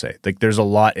 I'll say. Like, there's a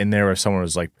lot in there where someone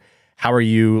was like, how are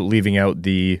you leaving out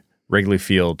the Wrigley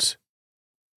Field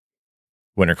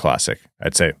Winter Classic?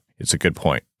 I'd say it's a good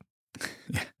point.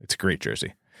 It's a great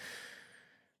jersey.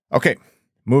 Okay.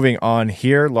 Moving on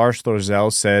here, Lars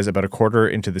Thorzel says, about a quarter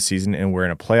into the season and we're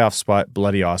in a playoff spot.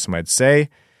 Bloody awesome, I'd say.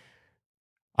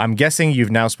 I'm guessing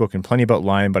you've now spoken plenty about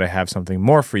Lyon, but I have something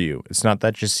more for you. It's not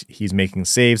that just he's making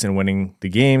saves and winning the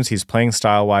games. He's playing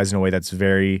style-wise in a way that's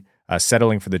very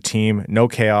settling for the team. No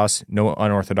chaos, no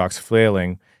unorthodox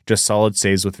flailing, just solid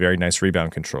saves with very nice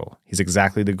rebound control. He's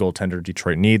exactly the goaltender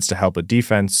Detroit needs to help a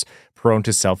defense prone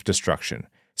to self-destruction.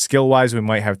 Skill-wise, we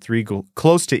might have 3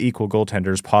 close to equal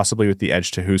goaltenders, possibly with the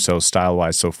edge to Husso.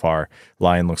 Style-wise so far,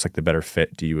 Lyon looks like the better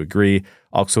fit. Do you agree?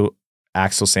 Also,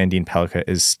 Axel Sandin-Pellikka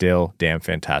is still damn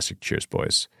fantastic. Cheers,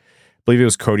 boys. I believe it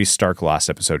was Cody Stark last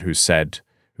episode who's a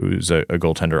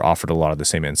goaltender, offered a lot of the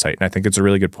same insight. And I think it's a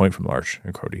really good point from Lars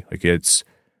and Cody. Like, it's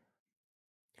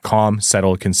calm,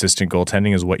 settled, consistent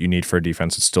goaltending is what you need for a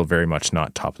defense. It's still very much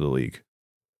not top of the league.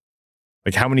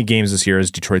 Like, how many games this year is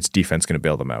Detroit's defense going to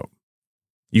bail them out?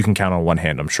 You can count on one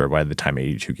hand, I'm sure, by the time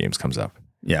 82 games comes up.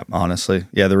 Yeah, honestly.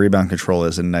 Yeah, the rebound control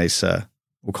is a nice,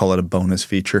 we'll call it a bonus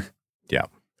feature. Yeah.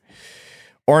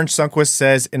 Orange Sunquist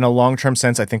says, in a long-term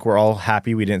sense, I think we're all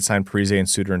happy we didn't sign Parise and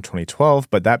Suter in 2012.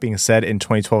 But that being said, in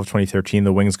 2012-2013,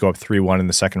 the Wings go up 3-1 in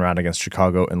the second round against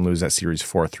Chicago and lose that series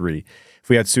 4-3. If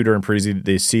we had Suter and Parise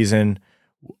this season,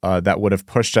 that would have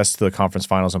pushed us to the conference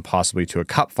finals and possibly to a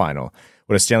cup final.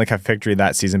 Would a Stanley Cup victory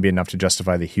that season be enough to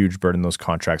justify the huge burden those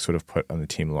contracts would have put on the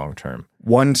team long-term?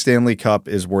 One Stanley Cup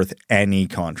is worth any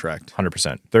contract.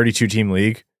 100%. 32-team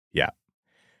league? Yeah.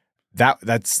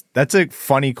 That's a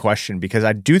funny question because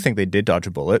I do think they did dodge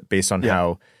a bullet based on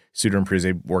how Suter and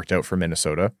Parise worked out for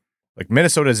Minnesota. Like,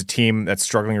 Minnesota is a team that's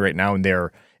struggling right now, and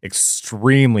they're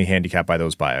extremely handicapped by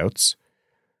those buyouts.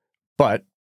 But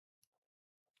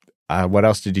what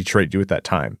else did Detroit do at that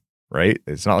time, right?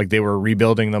 It's not like they were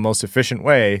rebuilding the most efficient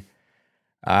way.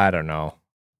 I don't know.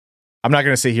 I'm not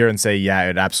going to sit here and say, yeah,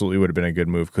 it absolutely would have been a good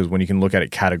move, because when you can look at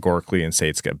it categorically and say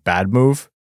it's a bad move,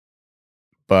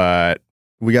 but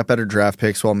we got better draft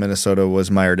picks while Minnesota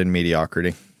was mired in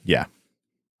mediocrity. Yeah.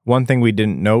 One thing we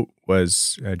didn't note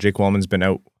was Jake Wallman's been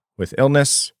out with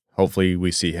illness. Hopefully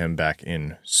we see him back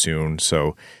in soon.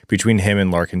 So between him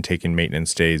and Larkin taking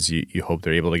maintenance days, you hope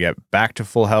they're able to get back to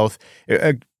full health.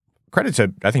 Credit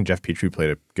to, I think Jeff Petrie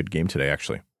played a good game today,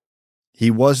 actually.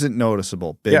 He wasn't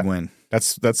noticeable. Big win.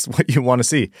 That's what you want to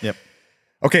see. Yep.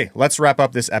 Okay, let's wrap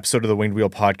up this episode of the Winged Wheel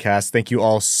podcast. Thank you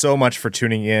all so much for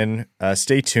tuning in.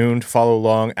 Stay tuned. Follow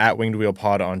along at Winged Wheel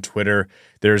Pod on Twitter.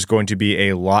 There's going to be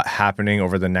a lot happening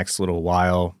over the next little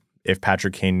while. If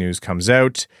Patrick Kane news comes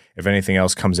out, if anything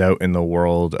else comes out in the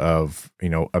world of,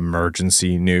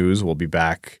 emergency news, we'll be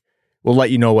back. We'll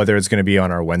let you know whether it's going to be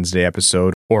on our Wednesday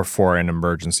episode or for an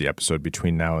emergency episode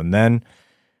between now and then.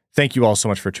 Thank you all so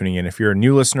much for tuning in. If you're a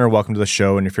new listener, welcome to the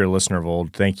show. And if you're a listener of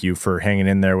old, thank you for hanging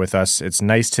in there with us. It's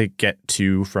nice to get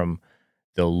from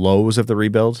the lows of the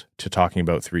rebuild to talking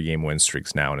about 3-game win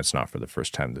streaks now, and it's not for the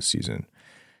first time this season.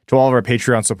 To all of our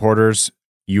Patreon supporters,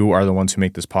 you are the ones who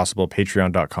make this possible.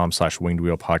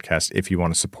 Patreon.com/wingedwheelpodcast if you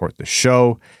want to support the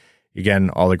show. Again,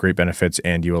 all the great benefits,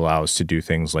 and you allow us to do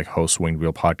things like host Winged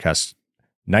Wheel Podcast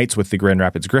nights with the Grand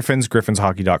Rapids Griffins,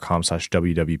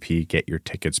 griffinshockey.com/WWP. Get your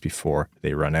tickets before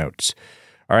they run out.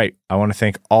 All right, I want to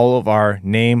thank all of our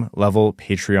name-level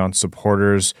Patreon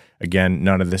supporters. Again,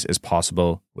 none of this is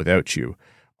possible without you.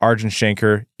 Arjun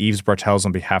Shanker, Yves Bartels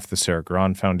on behalf of the Sarah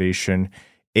Grand Foundation,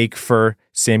 Akefer,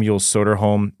 Samuel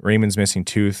Soderholm, Raymond's Missing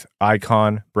Tooth,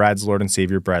 Icon, Brad's Lord and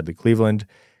Savior Bradley Cleveland,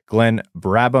 Glenn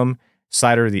Brabham,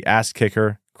 Cider the Ass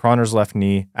Kicker, Croner's Left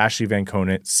Knee, Ashley Van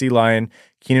Conant, Sea Lion,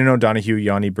 Keenan O'Donohue,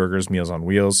 Yanni Burgers, Meals on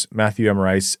Wheels, Matthew M.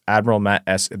 Rice, Admiral Matt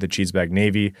S. at the Cheesebag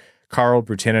Navy, Carl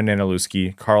Brutina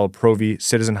Nanaluski, Carl Provy,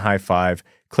 Citizen High Five,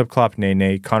 Clip Clop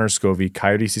Nene, Connor Scovey,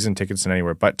 Coyote Season Tickets and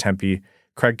Anywhere But Tempe,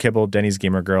 Craig Kibble, Denny's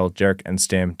Gamer Girl, Derek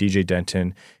Enstam, DJ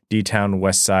Denton, D-Town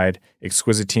West Side,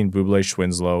 Exquisite Teen Buble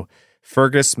Schwinslow,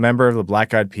 Fergus, member of the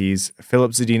Black Eyed Peas,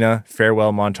 Philip Zadina,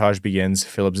 Farewell Montage Begins,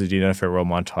 Philip Zadina, Farewell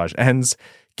Montage Ends,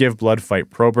 Give Blood Fight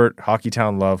Probert,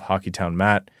 Hockeytown Love, Hockeytown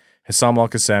Matt, Hassam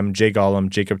Al-Qassem, Jay Gollum,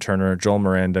 Jacob Turner, Joel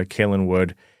Miranda, Kaylin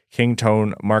Wood, King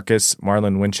Tone, Marcus,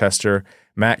 Marlon Winchester,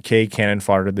 Matt K. Cannon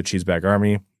Fodder, The Cheesebag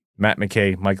Army, Matt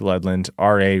McKay, Michael Edlund,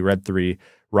 R.A. Red 3,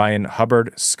 Ryan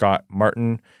Hubbard, Scott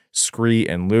Martin, Scree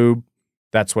and Lube,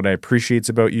 That's What I Appreciates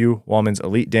About You, Wallman's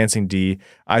Elite Dancing D,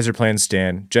 Iserplan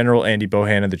Stan, General Andy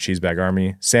Bohan of the Cheesebag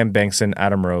Army, Sam Bankson,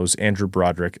 Adam Rose, Andrew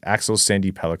Broderick, Axel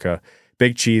Sandy Pellica,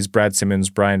 Big Cheese, Brad Simmons,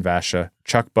 Brian Vasha,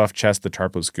 Chuck Buff Chest, The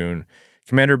Tarpless Goon,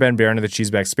 Commander Ben Barron of the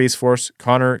Cheesebag Space Force,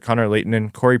 Connor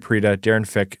Leightonen, Corey Prida, Darren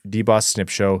Fick, D-Boss Snip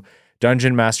Show,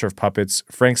 Dungeon Master of Puppets,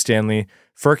 Frank Stanley,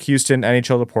 Ferk Houston,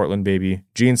 NHL to Portland Baby,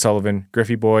 Gene Sullivan,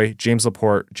 Griffey Boy, James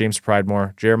Laporte, James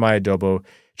Pridemore, Jeremiah Dobo,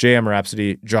 J.M.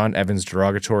 Rhapsody, John Evans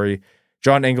Derogatory,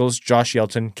 John Engels, Josh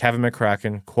Yelton, Kevin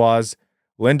McCracken, Quaz,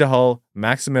 Linda Hull,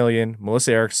 Maximilian,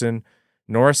 Melissa Erickson,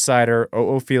 Norris Sider,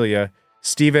 Ophelia,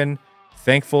 Stephen,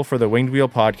 Thankful for the Winged Wheel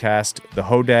Podcast, the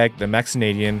Hodag, the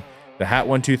Mexinadian, the Hat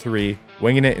 123,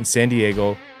 Winging It in San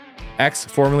Diego, X,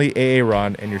 formerly AA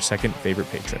Ron, and your second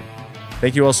favorite patron.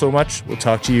 Thank you all so much. We'll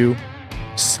talk to you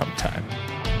sometime.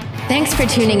 Thanks for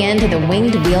tuning in to the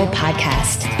Winged Wheel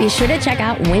Podcast. Be sure to check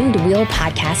out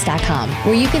wingedwheelpodcast.com,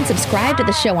 where you can subscribe to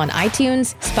the show on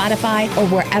iTunes, Spotify, or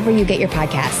wherever you get your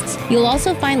podcasts. You'll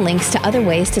also find links to other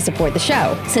ways to support the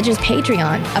show, such as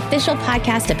Patreon, official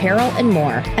podcast apparel, and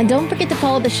more. And don't forget to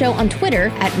follow the show on Twitter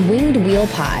at Winged Wheel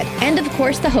Pod. And of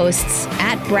course, the hosts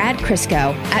at Brad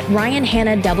Crisco, at Ryan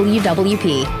Hanna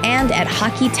WWP, and at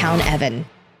Hockeytown Evan.